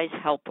exercise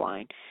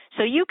helpline.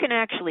 So you can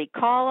actually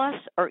call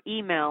us or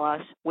email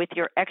us with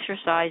your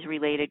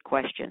exercise-related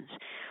questions.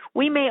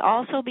 We may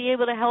also be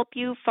able to help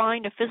you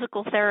find a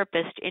physical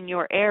therapist in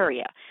your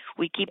area.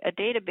 We keep a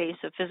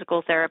database of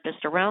physical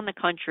therapists around the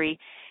country,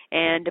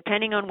 and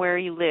depending on where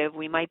you live,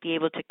 we might be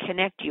able to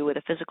connect you with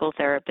a physical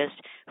therapist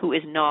who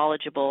is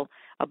knowledgeable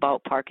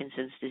about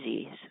Parkinson's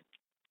disease.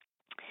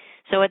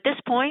 So at this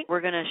point,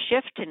 we're going to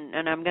shift,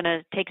 and I'm going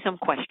to take some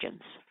questions.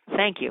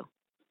 Thank you.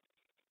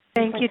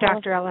 Thank you,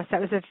 Dr. Ellis.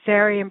 That was a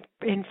very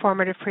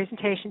informative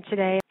presentation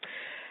today.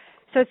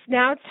 So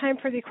now it's time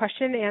for the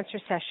question and answer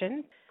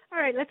session. All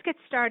right, let's get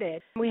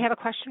started. We have a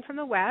question from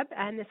the web,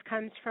 and this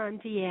comes from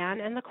Deanne,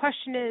 and the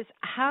question is,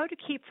 how to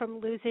keep from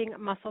losing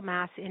muscle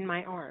mass in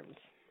my arms?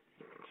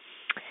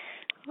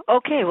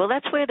 Okay, well,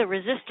 that's where the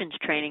resistance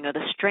training or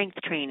the strength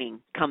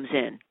training comes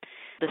in.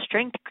 The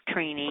strength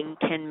training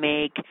can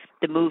make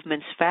the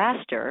movements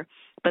faster,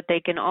 but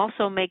they can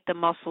also make the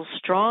muscles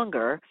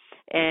stronger,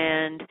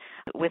 and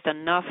with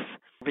enough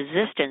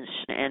resistance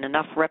and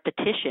enough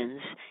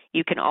repetitions,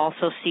 you can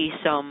also see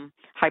some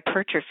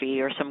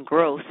hypertrophy or some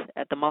growth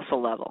at the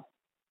muscle level.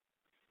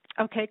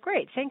 Okay,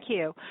 great. Thank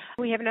you.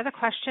 We have another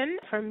question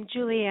from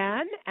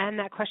Julianne, and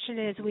that question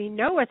is, we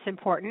know what's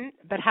important,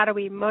 but how do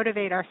we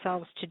motivate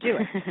ourselves to do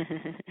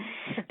it?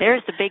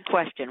 There's the big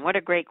question. What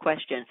a great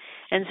question.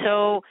 And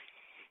so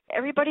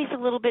everybody's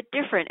a little bit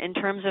different in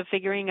terms of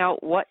figuring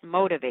out what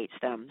motivates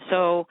them.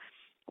 So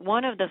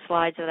one of the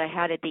slides that I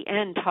had at the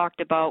end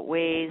talked about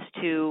ways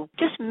to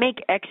just make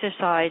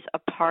exercise a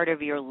part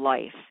of your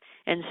life.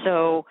 And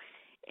so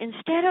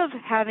instead of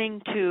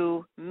having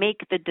to make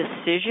the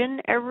decision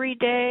every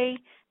day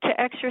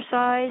to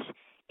exercise,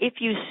 if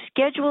you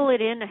schedule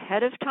it in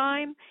ahead of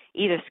time,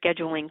 either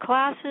scheduling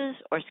classes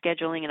or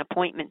scheduling an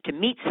appointment to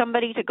meet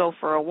somebody to go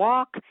for a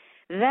walk,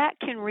 that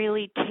can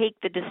really take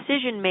the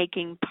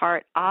decision-making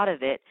part out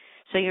of it,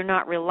 so you're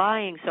not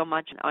relying so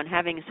much on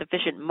having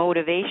sufficient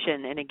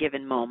motivation in a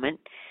given moment.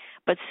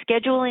 But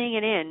scheduling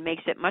it in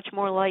makes it much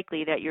more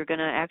likely that you're going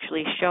to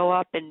actually show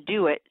up and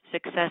do it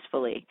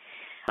successfully.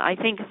 I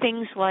think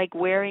things like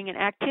wearing an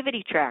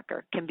activity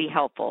tracker can be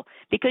helpful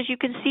because you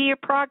can see your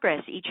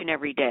progress each and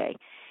every day.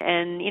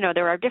 And,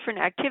 there are different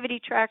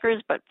activity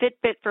trackers, but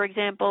Fitbit, for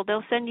example,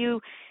 they'll send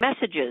you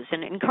messages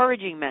and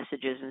encouraging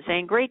messages and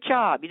saying, great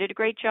job, you did a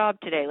great job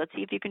today, let's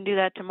see if you can do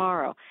that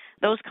tomorrow.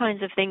 Those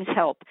kinds of things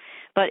help.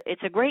 But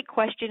it's a great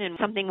question and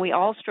something we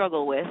all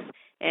struggle with,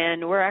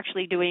 and we're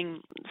actually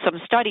doing some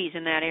studies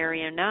in that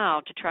area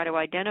now to try to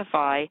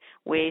identify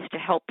ways to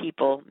help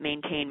people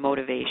maintain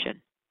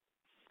motivation.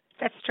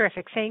 That's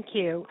terrific. Thank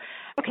you.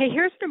 Okay,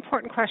 here's an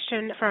important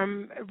question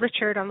from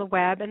Richard on the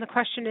web, and the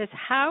question is,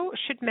 how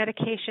should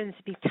medications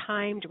be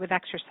timed with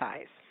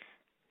exercise?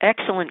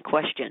 Excellent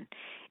question.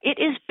 It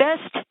is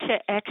best to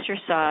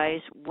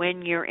exercise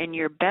when you're in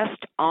your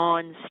best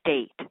on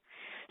state.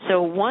 So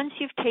once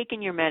you've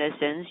taken your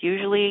medicines,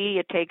 usually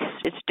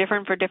it's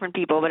different for different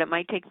people, but it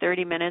might take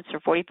 30 minutes or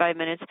 45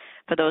 minutes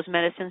for those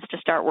medicines to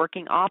start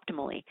working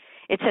optimally.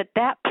 It's at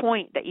that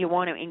point that you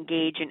want to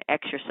engage in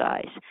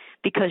exercise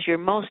because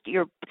you're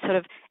sort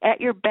of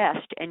at your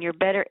best and you're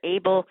better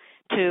able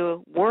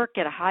to work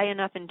at a high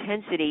enough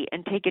intensity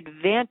and take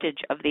advantage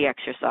of the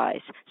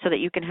exercise so that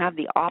you can have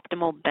the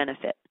optimal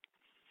benefit.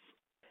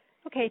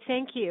 Okay,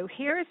 thank you.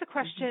 Here is a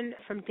question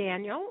from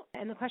Daniel,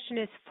 and the question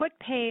is, foot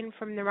pain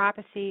from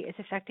neuropathy is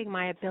affecting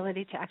my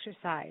ability to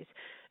exercise.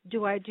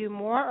 Do I do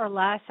more or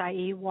less,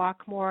 i.e.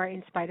 walk more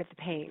in spite of the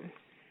pain?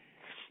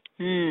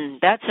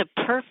 That's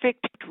a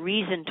perfect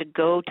reason to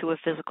go to a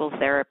physical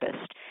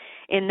therapist.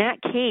 In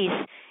that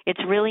case, it's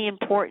really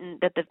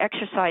important that the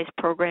exercise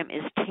program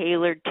is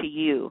tailored to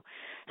you.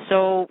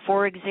 So,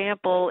 for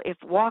example, if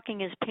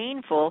walking is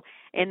painful,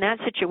 in that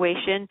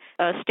situation,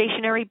 a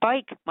stationary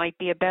bike might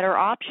be a better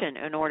option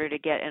in order to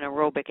get an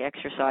aerobic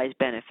exercise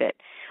benefit.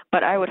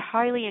 But I would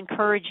highly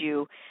encourage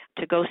you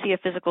to go see a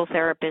physical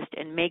therapist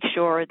and make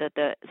sure that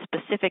the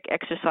specific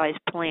exercise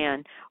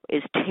plan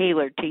is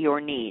tailored to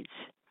your needs.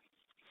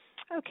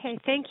 Okay,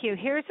 thank you.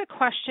 Here's a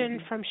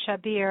question from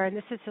Shabir, and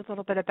this is a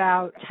little bit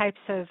about types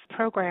of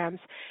programs.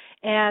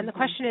 And the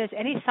question is,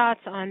 any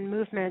thoughts on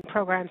movement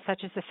programs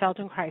such as the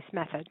Feldenkrais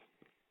method?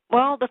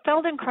 Well, the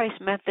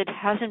Feldenkrais method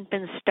hasn't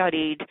been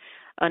studied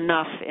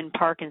enough in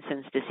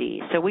Parkinson's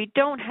disease. So we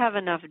don't have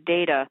enough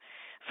data,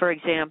 for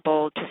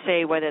example, to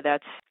say whether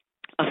that's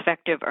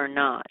effective or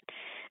not.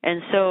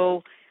 And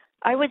so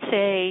I would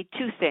say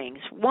two things.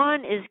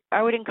 One is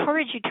I would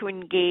encourage you to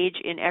engage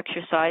in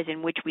exercise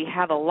in which we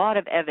have a lot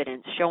of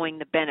evidence showing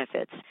the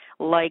benefits,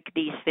 like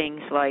these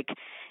things like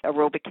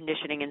aerobic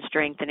conditioning and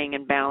strengthening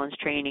and balance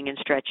training and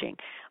stretching.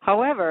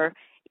 However,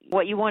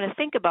 what you want to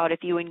think about if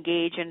you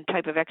engage in a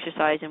type of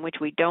exercise in which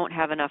we don't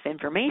have enough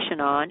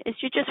information on is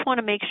you just want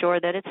to make sure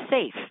that it's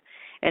safe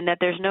and that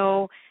there's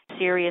no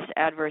serious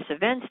adverse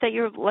events that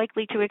you're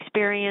likely to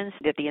experience,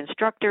 that the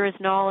instructor is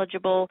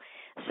knowledgeable.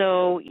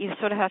 So you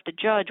sort of have to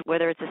judge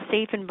whether it's a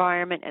safe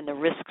environment and the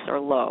risks are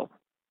low.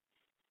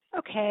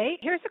 Okay,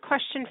 here's a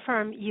question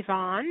from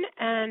Yvonne,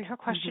 and her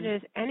question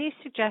is, any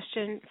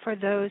suggestion for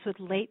those with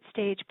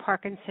late-stage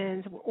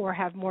Parkinson's or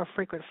have more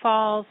frequent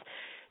falls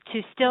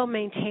to still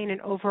maintain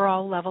an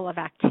overall level of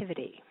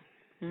activity?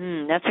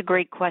 That's a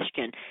great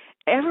question.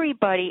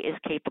 Everybody is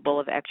capable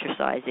of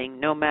exercising,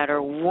 no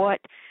matter what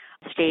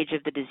stage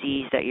of the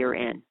disease that you're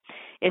in.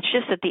 It's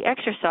just that the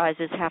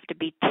exercises have to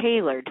be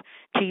tailored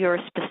to your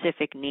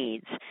specific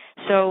needs.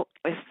 So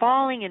if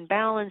falling in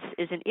balance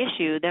is an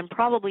issue, then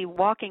probably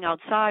walking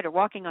outside or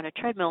walking on a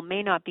treadmill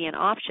may not be an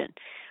option.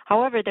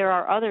 However, there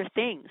are other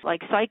things,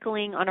 like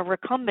cycling on a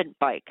recumbent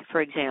bike,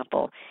 for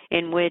example,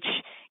 in which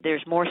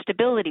there's more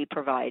stability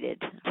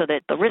provided so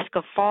that the risk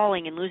of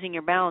falling and losing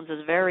your balance is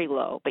very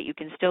low, but you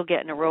can still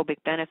get an aerobic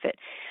benefit.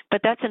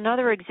 But that's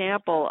another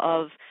example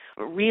of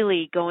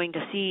really going to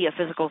see a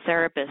physical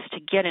therapist to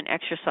get an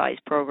exercise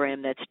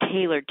program that's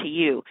tailored to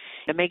you,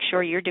 to make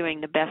sure you're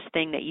doing the best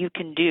thing that you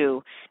can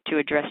do to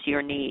address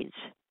your needs.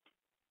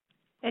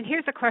 And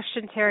here's a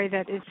question, Terry,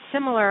 that is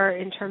similar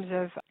in terms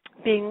of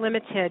being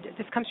limited.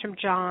 This comes from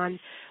John.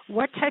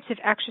 What types of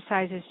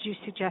exercises do you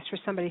suggest for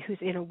somebody who's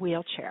in a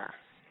wheelchair?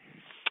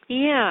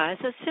 Yeah,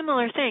 it's a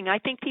similar thing. I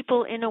think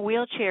people in a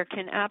wheelchair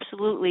can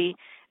absolutely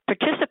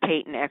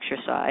participate in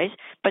exercise,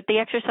 but the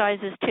exercise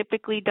is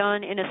typically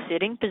done in a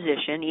sitting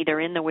position, either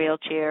in the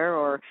wheelchair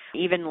or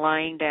even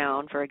lying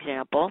down, for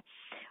example.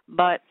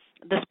 But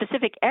the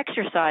specific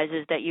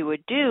exercises that you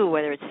would do,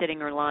 whether it's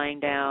sitting or lying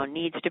down,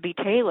 needs to be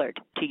tailored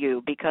to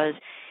you because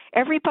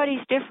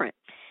everybody's different.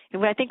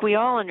 And I think we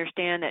all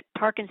understand that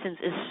Parkinson's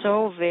is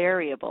so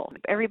variable.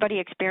 Everybody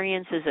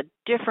experiences a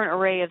different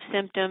array of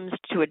symptoms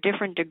to a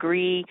different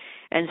degree.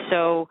 And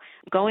so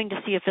going to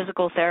see a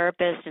physical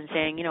therapist and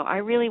saying, I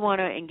really want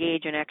to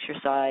engage in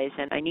exercise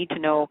and I need to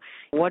know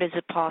what is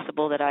it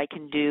possible that I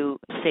can do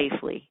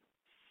safely.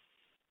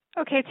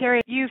 Okay,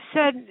 Terry, you've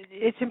said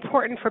it's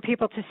important for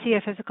people to see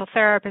a physical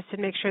therapist and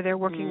make sure they're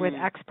working with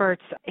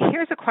experts.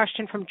 Here's a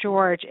question from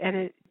George,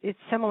 and it's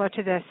similar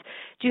to this.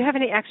 Do you have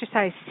any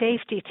exercise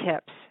safety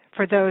tips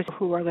for those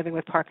who are living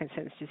with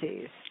Parkinson's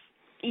disease?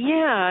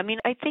 Yeah,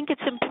 I think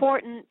it's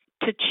important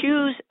to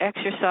choose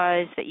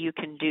exercise that you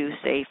can do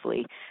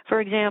safely. For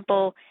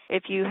example,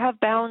 if you have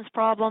balance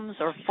problems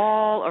or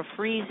fall or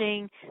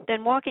freezing,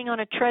 then walking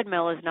on a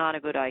treadmill is not a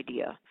good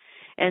idea.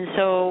 And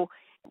so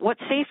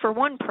what's safe for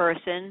one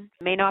person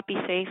may not be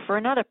safe for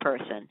another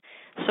person.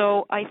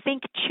 So I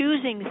think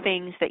choosing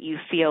things that you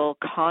feel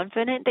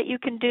confident that you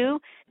can do,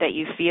 that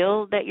you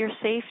feel that you're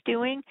safe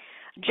doing.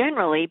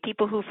 Generally,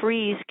 people who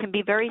freeze can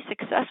be very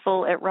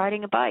successful at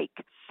riding a bike.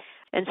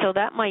 And so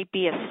that might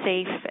be a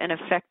safe and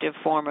effective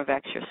form of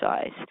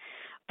exercise.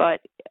 But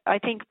I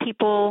think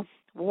people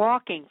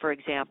walking, for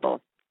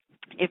example,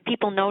 if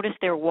people notice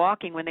they're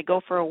walking when they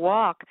go for a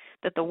walk,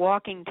 that the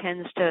walking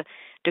tends to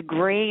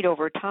degrade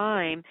over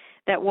time,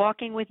 that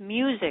walking with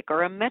music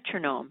or a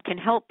metronome can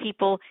help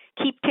people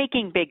keep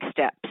taking big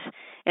steps.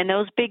 And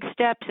those big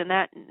steps and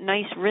that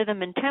nice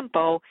rhythm and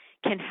tempo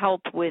can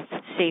help with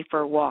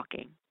safer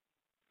walking.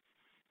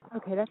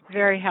 Okay, that's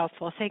very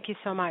helpful. Thank you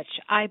so much.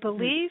 I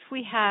believe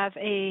we have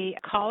a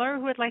caller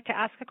who would like to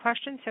ask a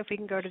question, so if we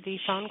can go to the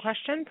phone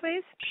question,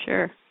 please.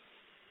 Sure.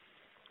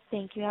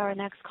 Thank you. Our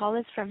next call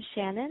is from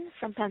Shannon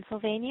from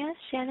Pennsylvania.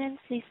 Shannon,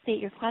 please state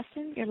your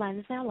question. Your line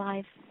is now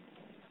live.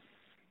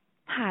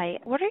 Hi.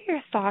 What are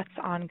your thoughts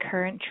on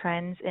current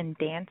trends in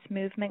dance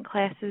movement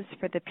classes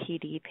for the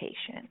PD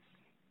patient?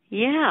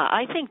 Yeah,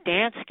 I think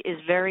dance is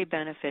very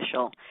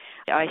beneficial.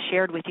 I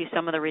shared with you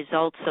some of the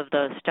results of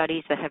the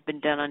studies that have been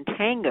done on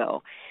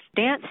tango.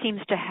 Dance seems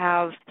to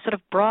have sort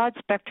of broad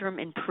spectrum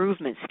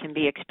improvements can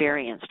be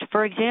experienced.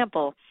 For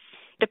example,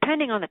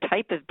 depending on the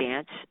type of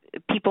dance,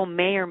 people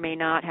may or may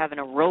not have an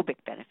aerobic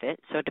benefit,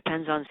 so it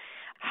depends on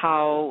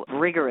how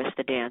rigorous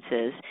the dance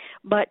is.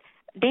 But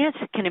dance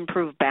can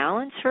improve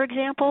balance, for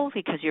example,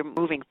 because you're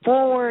moving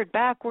forward,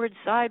 backwards,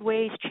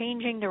 sideways,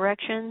 changing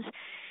directions.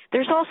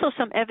 There's also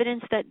some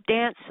evidence that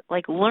dance,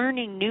 like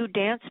learning new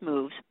dance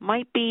moves,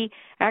 might be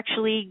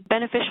actually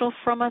beneficial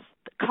from a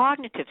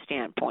cognitive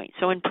standpoint,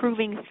 so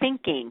improving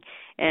thinking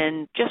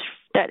and just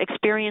that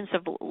experience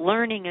of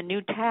learning a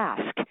new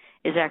task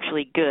is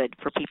actually good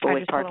for people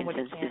with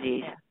Parkinson's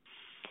disease. Yeah.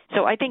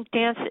 So I think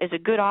dance is a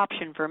good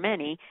option for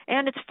many,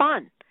 and it's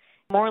fun,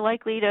 more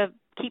likely to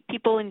keep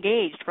people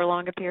engaged for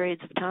longer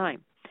periods of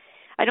time.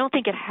 I don't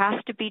think it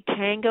has to be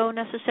tango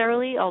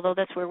necessarily, although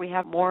that's where we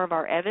have more of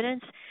our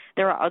evidence.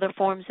 There are other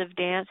forms of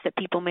dance that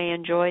people may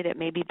enjoy that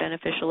may be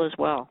beneficial as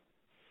well.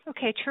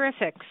 Okay,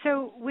 terrific.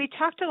 So we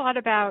talked a lot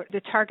about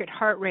the target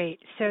heart rate.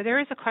 So there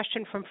is a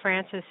question from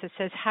Francis that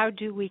says, how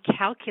do we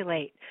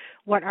calculate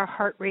what our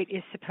heart rate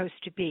is supposed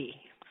to be?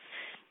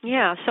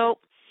 Yeah, so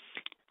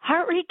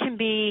heart rate can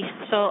be,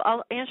 so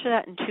I'll answer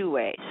that in two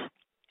ways.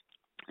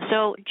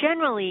 So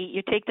generally,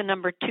 you take the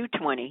number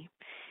 220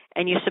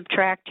 and you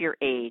subtract your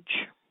age.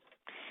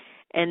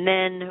 And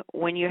then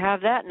when you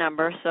have that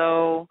number,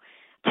 so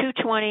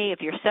 220, if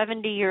you're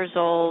 70 years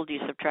old, you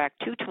subtract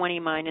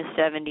 220 minus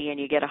 70 and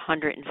you get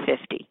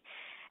 150.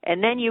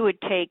 And then you would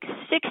take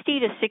 60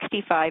 to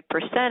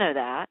 65% of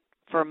that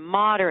for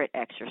moderate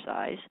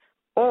exercise,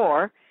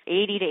 or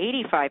 80 to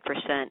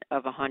 85%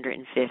 of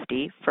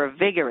 150 for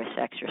vigorous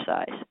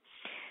exercise.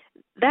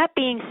 That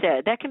being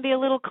said, that can be a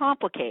little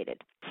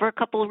complicated for a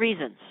couple of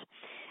reasons.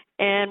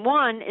 And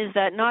one is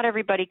that not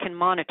everybody can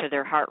monitor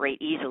their heart rate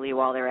easily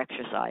while they're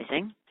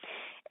exercising.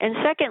 And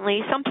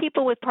secondly, some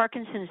people with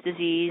Parkinson's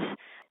disease,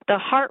 the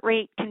heart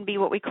rate can be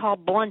what we call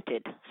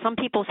blunted. Some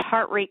people's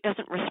heart rate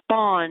doesn't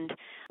respond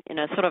in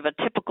a sort of a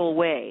typical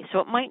way, so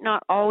it might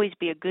not always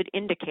be a good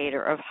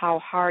indicator of how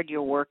hard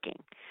you're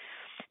working.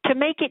 To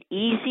make it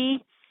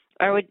easy,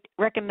 I would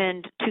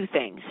recommend two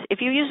things.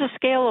 If you use a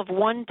scale of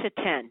 1 to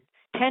 10,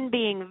 10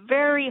 being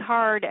very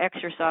hard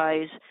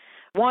exercise,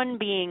 1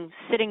 being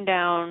sitting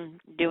down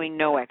doing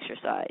no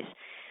exercise.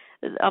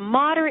 A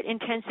moderate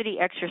intensity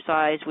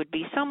exercise would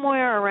be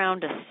somewhere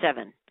around a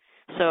 7.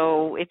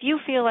 So if you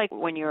feel like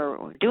when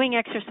you're doing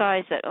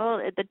exercise that,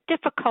 the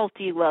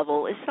difficulty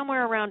level is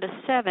somewhere around a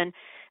 7,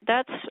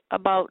 that's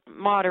about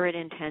moderate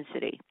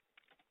intensity.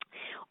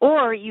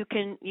 Or you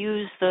can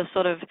use the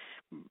sort of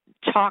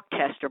talk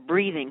test or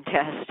breathing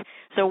test.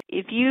 So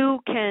if you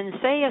can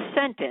say a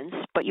sentence,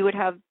 but you would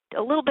have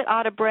a little bit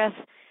out of breath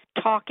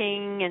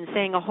talking and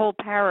saying a whole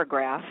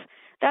paragraph,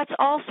 that's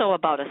also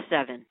about a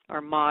 7 or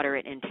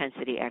moderate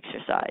intensity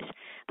exercise.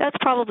 That's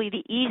probably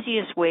the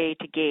easiest way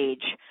to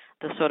gauge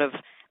the sort of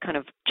kind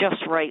of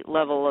just right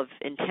level of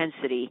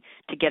intensity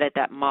to get at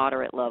that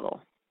moderate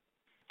level.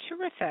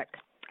 Terrific.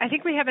 I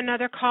think we have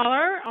another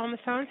caller on the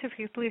phone, so if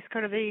you please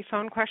go to the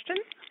phone question.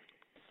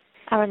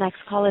 Our next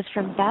call is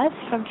from Beth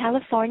from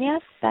California.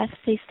 Beth,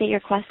 please state your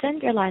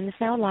question. Your line is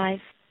now live.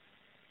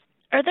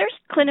 Are there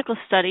clinical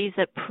studies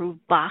that prove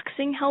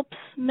boxing helps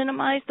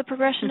minimize the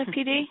progression of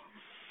PD?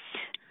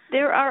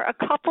 There are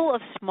a couple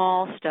of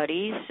small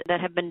studies that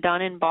have been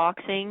done in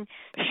boxing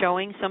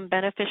showing some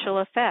beneficial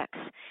effects.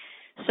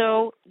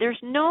 So there's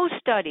no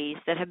studies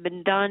that have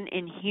been done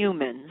in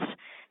humans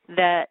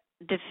that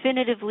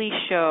definitively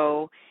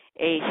show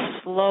a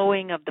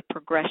slowing of the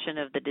progression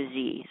of the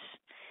disease.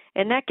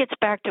 And that gets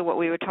back to what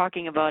we were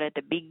talking about at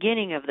the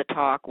beginning of the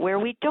talk, where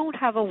we don't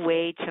have a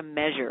way to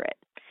measure it.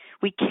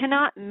 We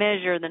cannot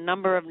measure the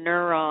number of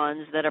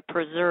neurons that are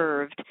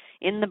preserved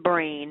in the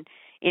brain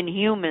in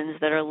humans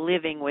that are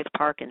living with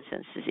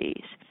Parkinson's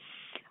disease.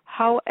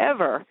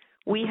 However,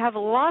 we have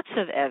lots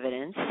of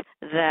evidence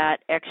that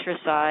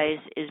exercise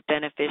is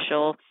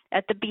beneficial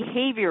at the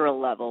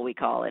behavioral level, we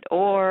call it,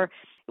 or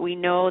we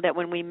know that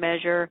when we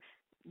measure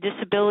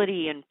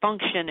disability and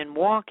function and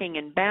walking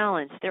and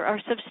balance, there are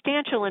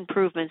substantial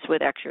improvements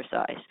with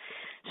exercise.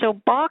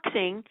 So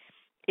boxing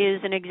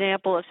is an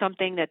example of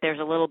something that there's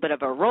a little bit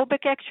of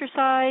aerobic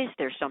exercise,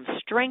 there's some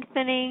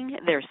strengthening,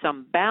 there's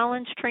some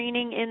balance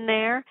training in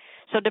there.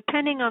 So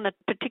depending on the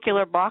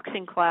particular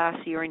boxing class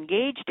you're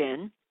engaged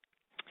in,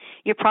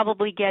 you're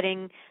probably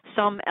getting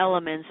some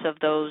elements of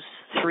those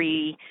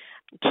 3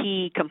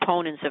 key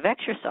components of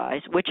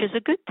exercise, which is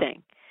a good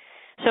thing.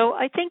 So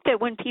I think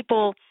that when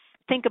people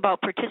think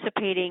about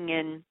participating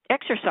in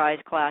exercise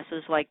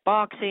classes like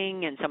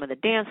boxing and some of the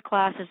dance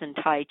classes and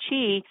Tai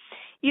Chi,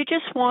 you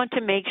just want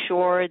to make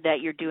sure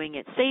that you're doing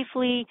it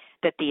safely,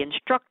 that the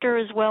instructor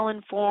is well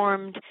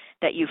informed,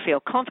 that you feel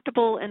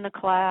comfortable in the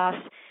class,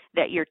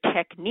 that your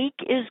technique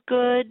is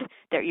good,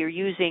 that you're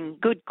using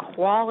good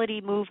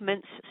quality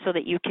movements so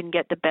that you can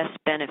get the best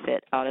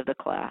benefit out of the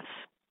class.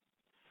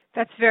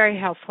 That's very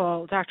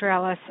helpful, Dr.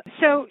 Ellis.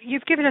 So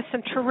you've given us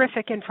some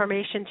terrific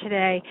information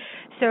today.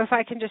 So if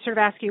I can just sort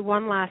of ask you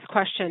one last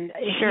question.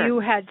 Sure. If you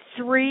had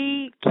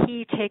 3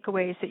 key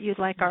takeaways that you'd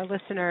like our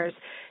listeners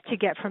to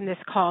get from this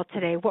call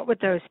today, what would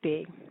those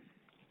be?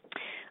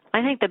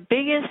 I think the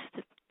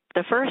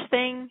first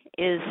thing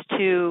is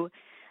to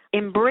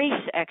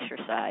embrace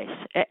exercise.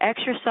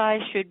 Exercise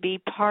should be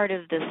part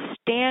of the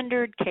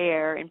standard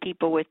care in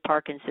people with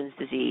Parkinson's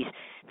disease.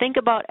 Think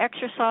about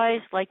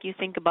exercise like you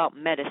think about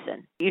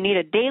medicine. You need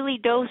a daily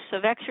dose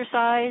of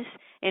exercise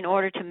in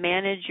order to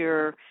manage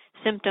your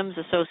symptoms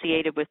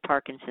associated with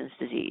Parkinson's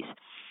disease.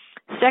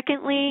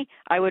 Secondly,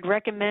 I would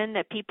recommend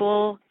that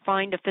people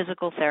find a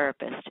physical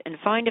therapist and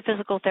find a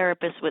physical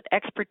therapist with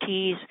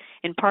expertise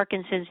in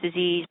Parkinson's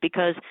disease,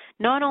 because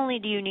not only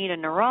do you need a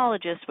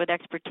neurologist with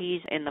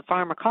expertise in the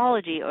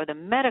pharmacology or the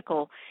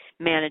medical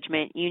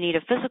management, you need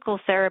a physical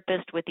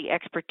therapist with the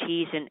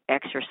expertise in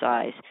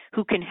exercise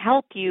who can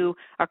help you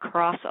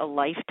across a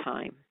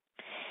lifetime.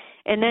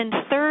 And then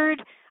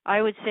third,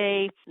 I would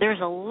say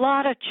there's a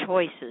lot of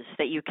choices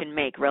that you can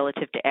make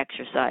relative to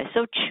exercise.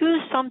 So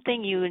choose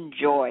something you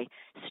enjoy.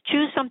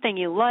 Choose something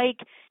you like.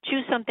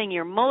 Choose something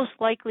you're most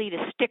likely to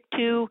stick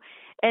to,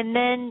 and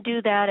then do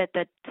that at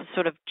the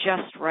sort of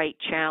just right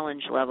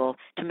challenge level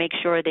to make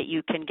sure that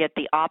you can get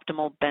the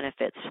optimal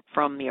benefits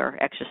from your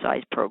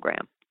exercise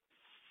program.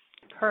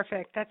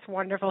 Perfect. That's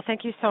wonderful.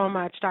 Thank you so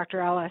much,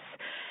 Dr. Ellis.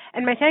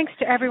 And my thanks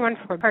to everyone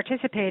for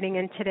participating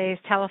in today's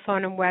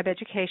telephone and web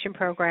education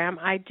program.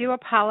 I do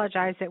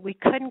apologize that we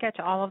couldn't get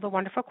to all of the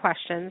wonderful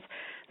questions,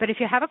 but if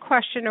you have a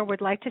question or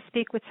would like to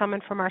speak with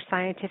someone from our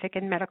Scientific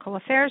and Medical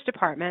Affairs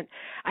Department,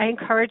 I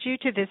encourage you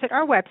to visit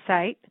our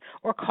website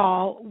or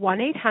call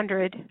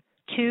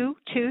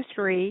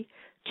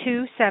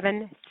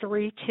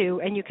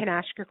 1-800-223-2732, and you can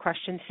ask your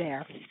questions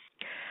there.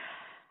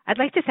 I'd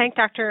like to thank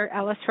Dr.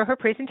 Ellis for her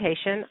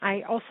presentation.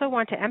 I also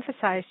want to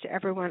emphasize to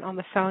everyone on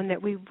the phone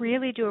that we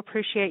really do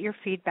appreciate your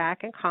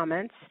feedback and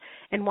comments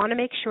and want to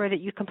make sure that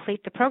you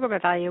complete the program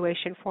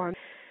evaluation form.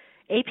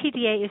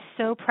 APDA is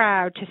so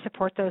proud to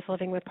support those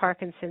living with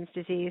Parkinson's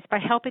disease by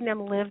helping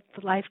them live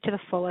life to the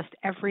fullest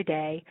every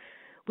day.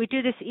 We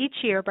do this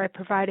each year by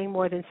providing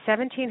more than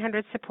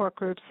 1,700 support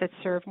groups that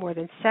serve more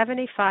than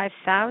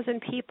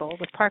 75,000 people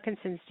with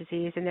Parkinson's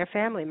disease and their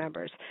family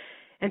members,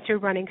 and through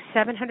running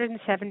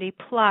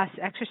 770-plus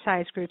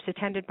exercise groups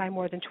attended by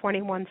more than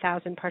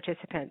 21,000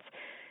 participants.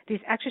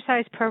 These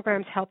exercise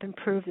programs help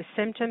improve the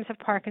symptoms of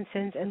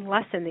Parkinson's and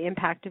lessen the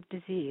impact of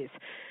disease.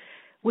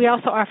 We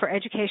also offer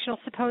educational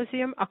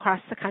symposium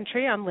across the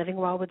country on living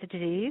well with the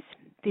disease.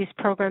 These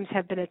programs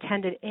have been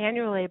attended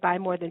annually by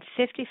more than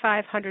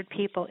 5,500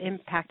 people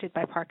impacted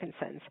by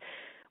Parkinson's.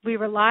 We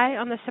rely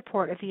on the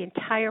support of the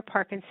entire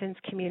Parkinson's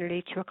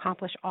community to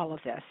accomplish all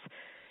of this.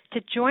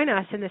 To join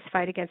us in this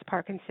fight against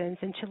Parkinson's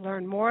and to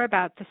learn more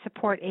about the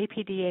support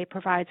APDA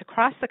provides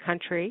across the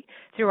country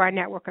through our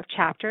network of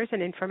chapters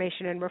and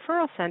information and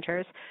referral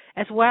centers,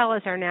 as well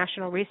as our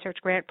National Research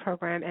Grant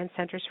Program and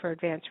Centers for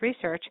Advanced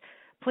Research,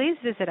 please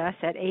visit us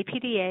at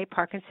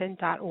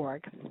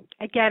apdaparkinson.org.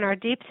 Again, our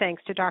deep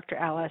thanks to Dr.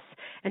 Ellis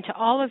and to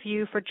all of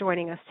you for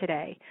joining us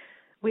today.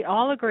 We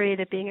all agree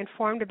that being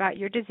informed about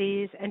your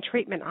disease and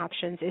treatment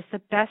options is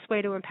the best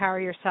way to empower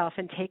yourself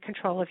and take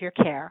control of your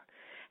care.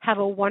 Have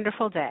a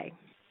wonderful day.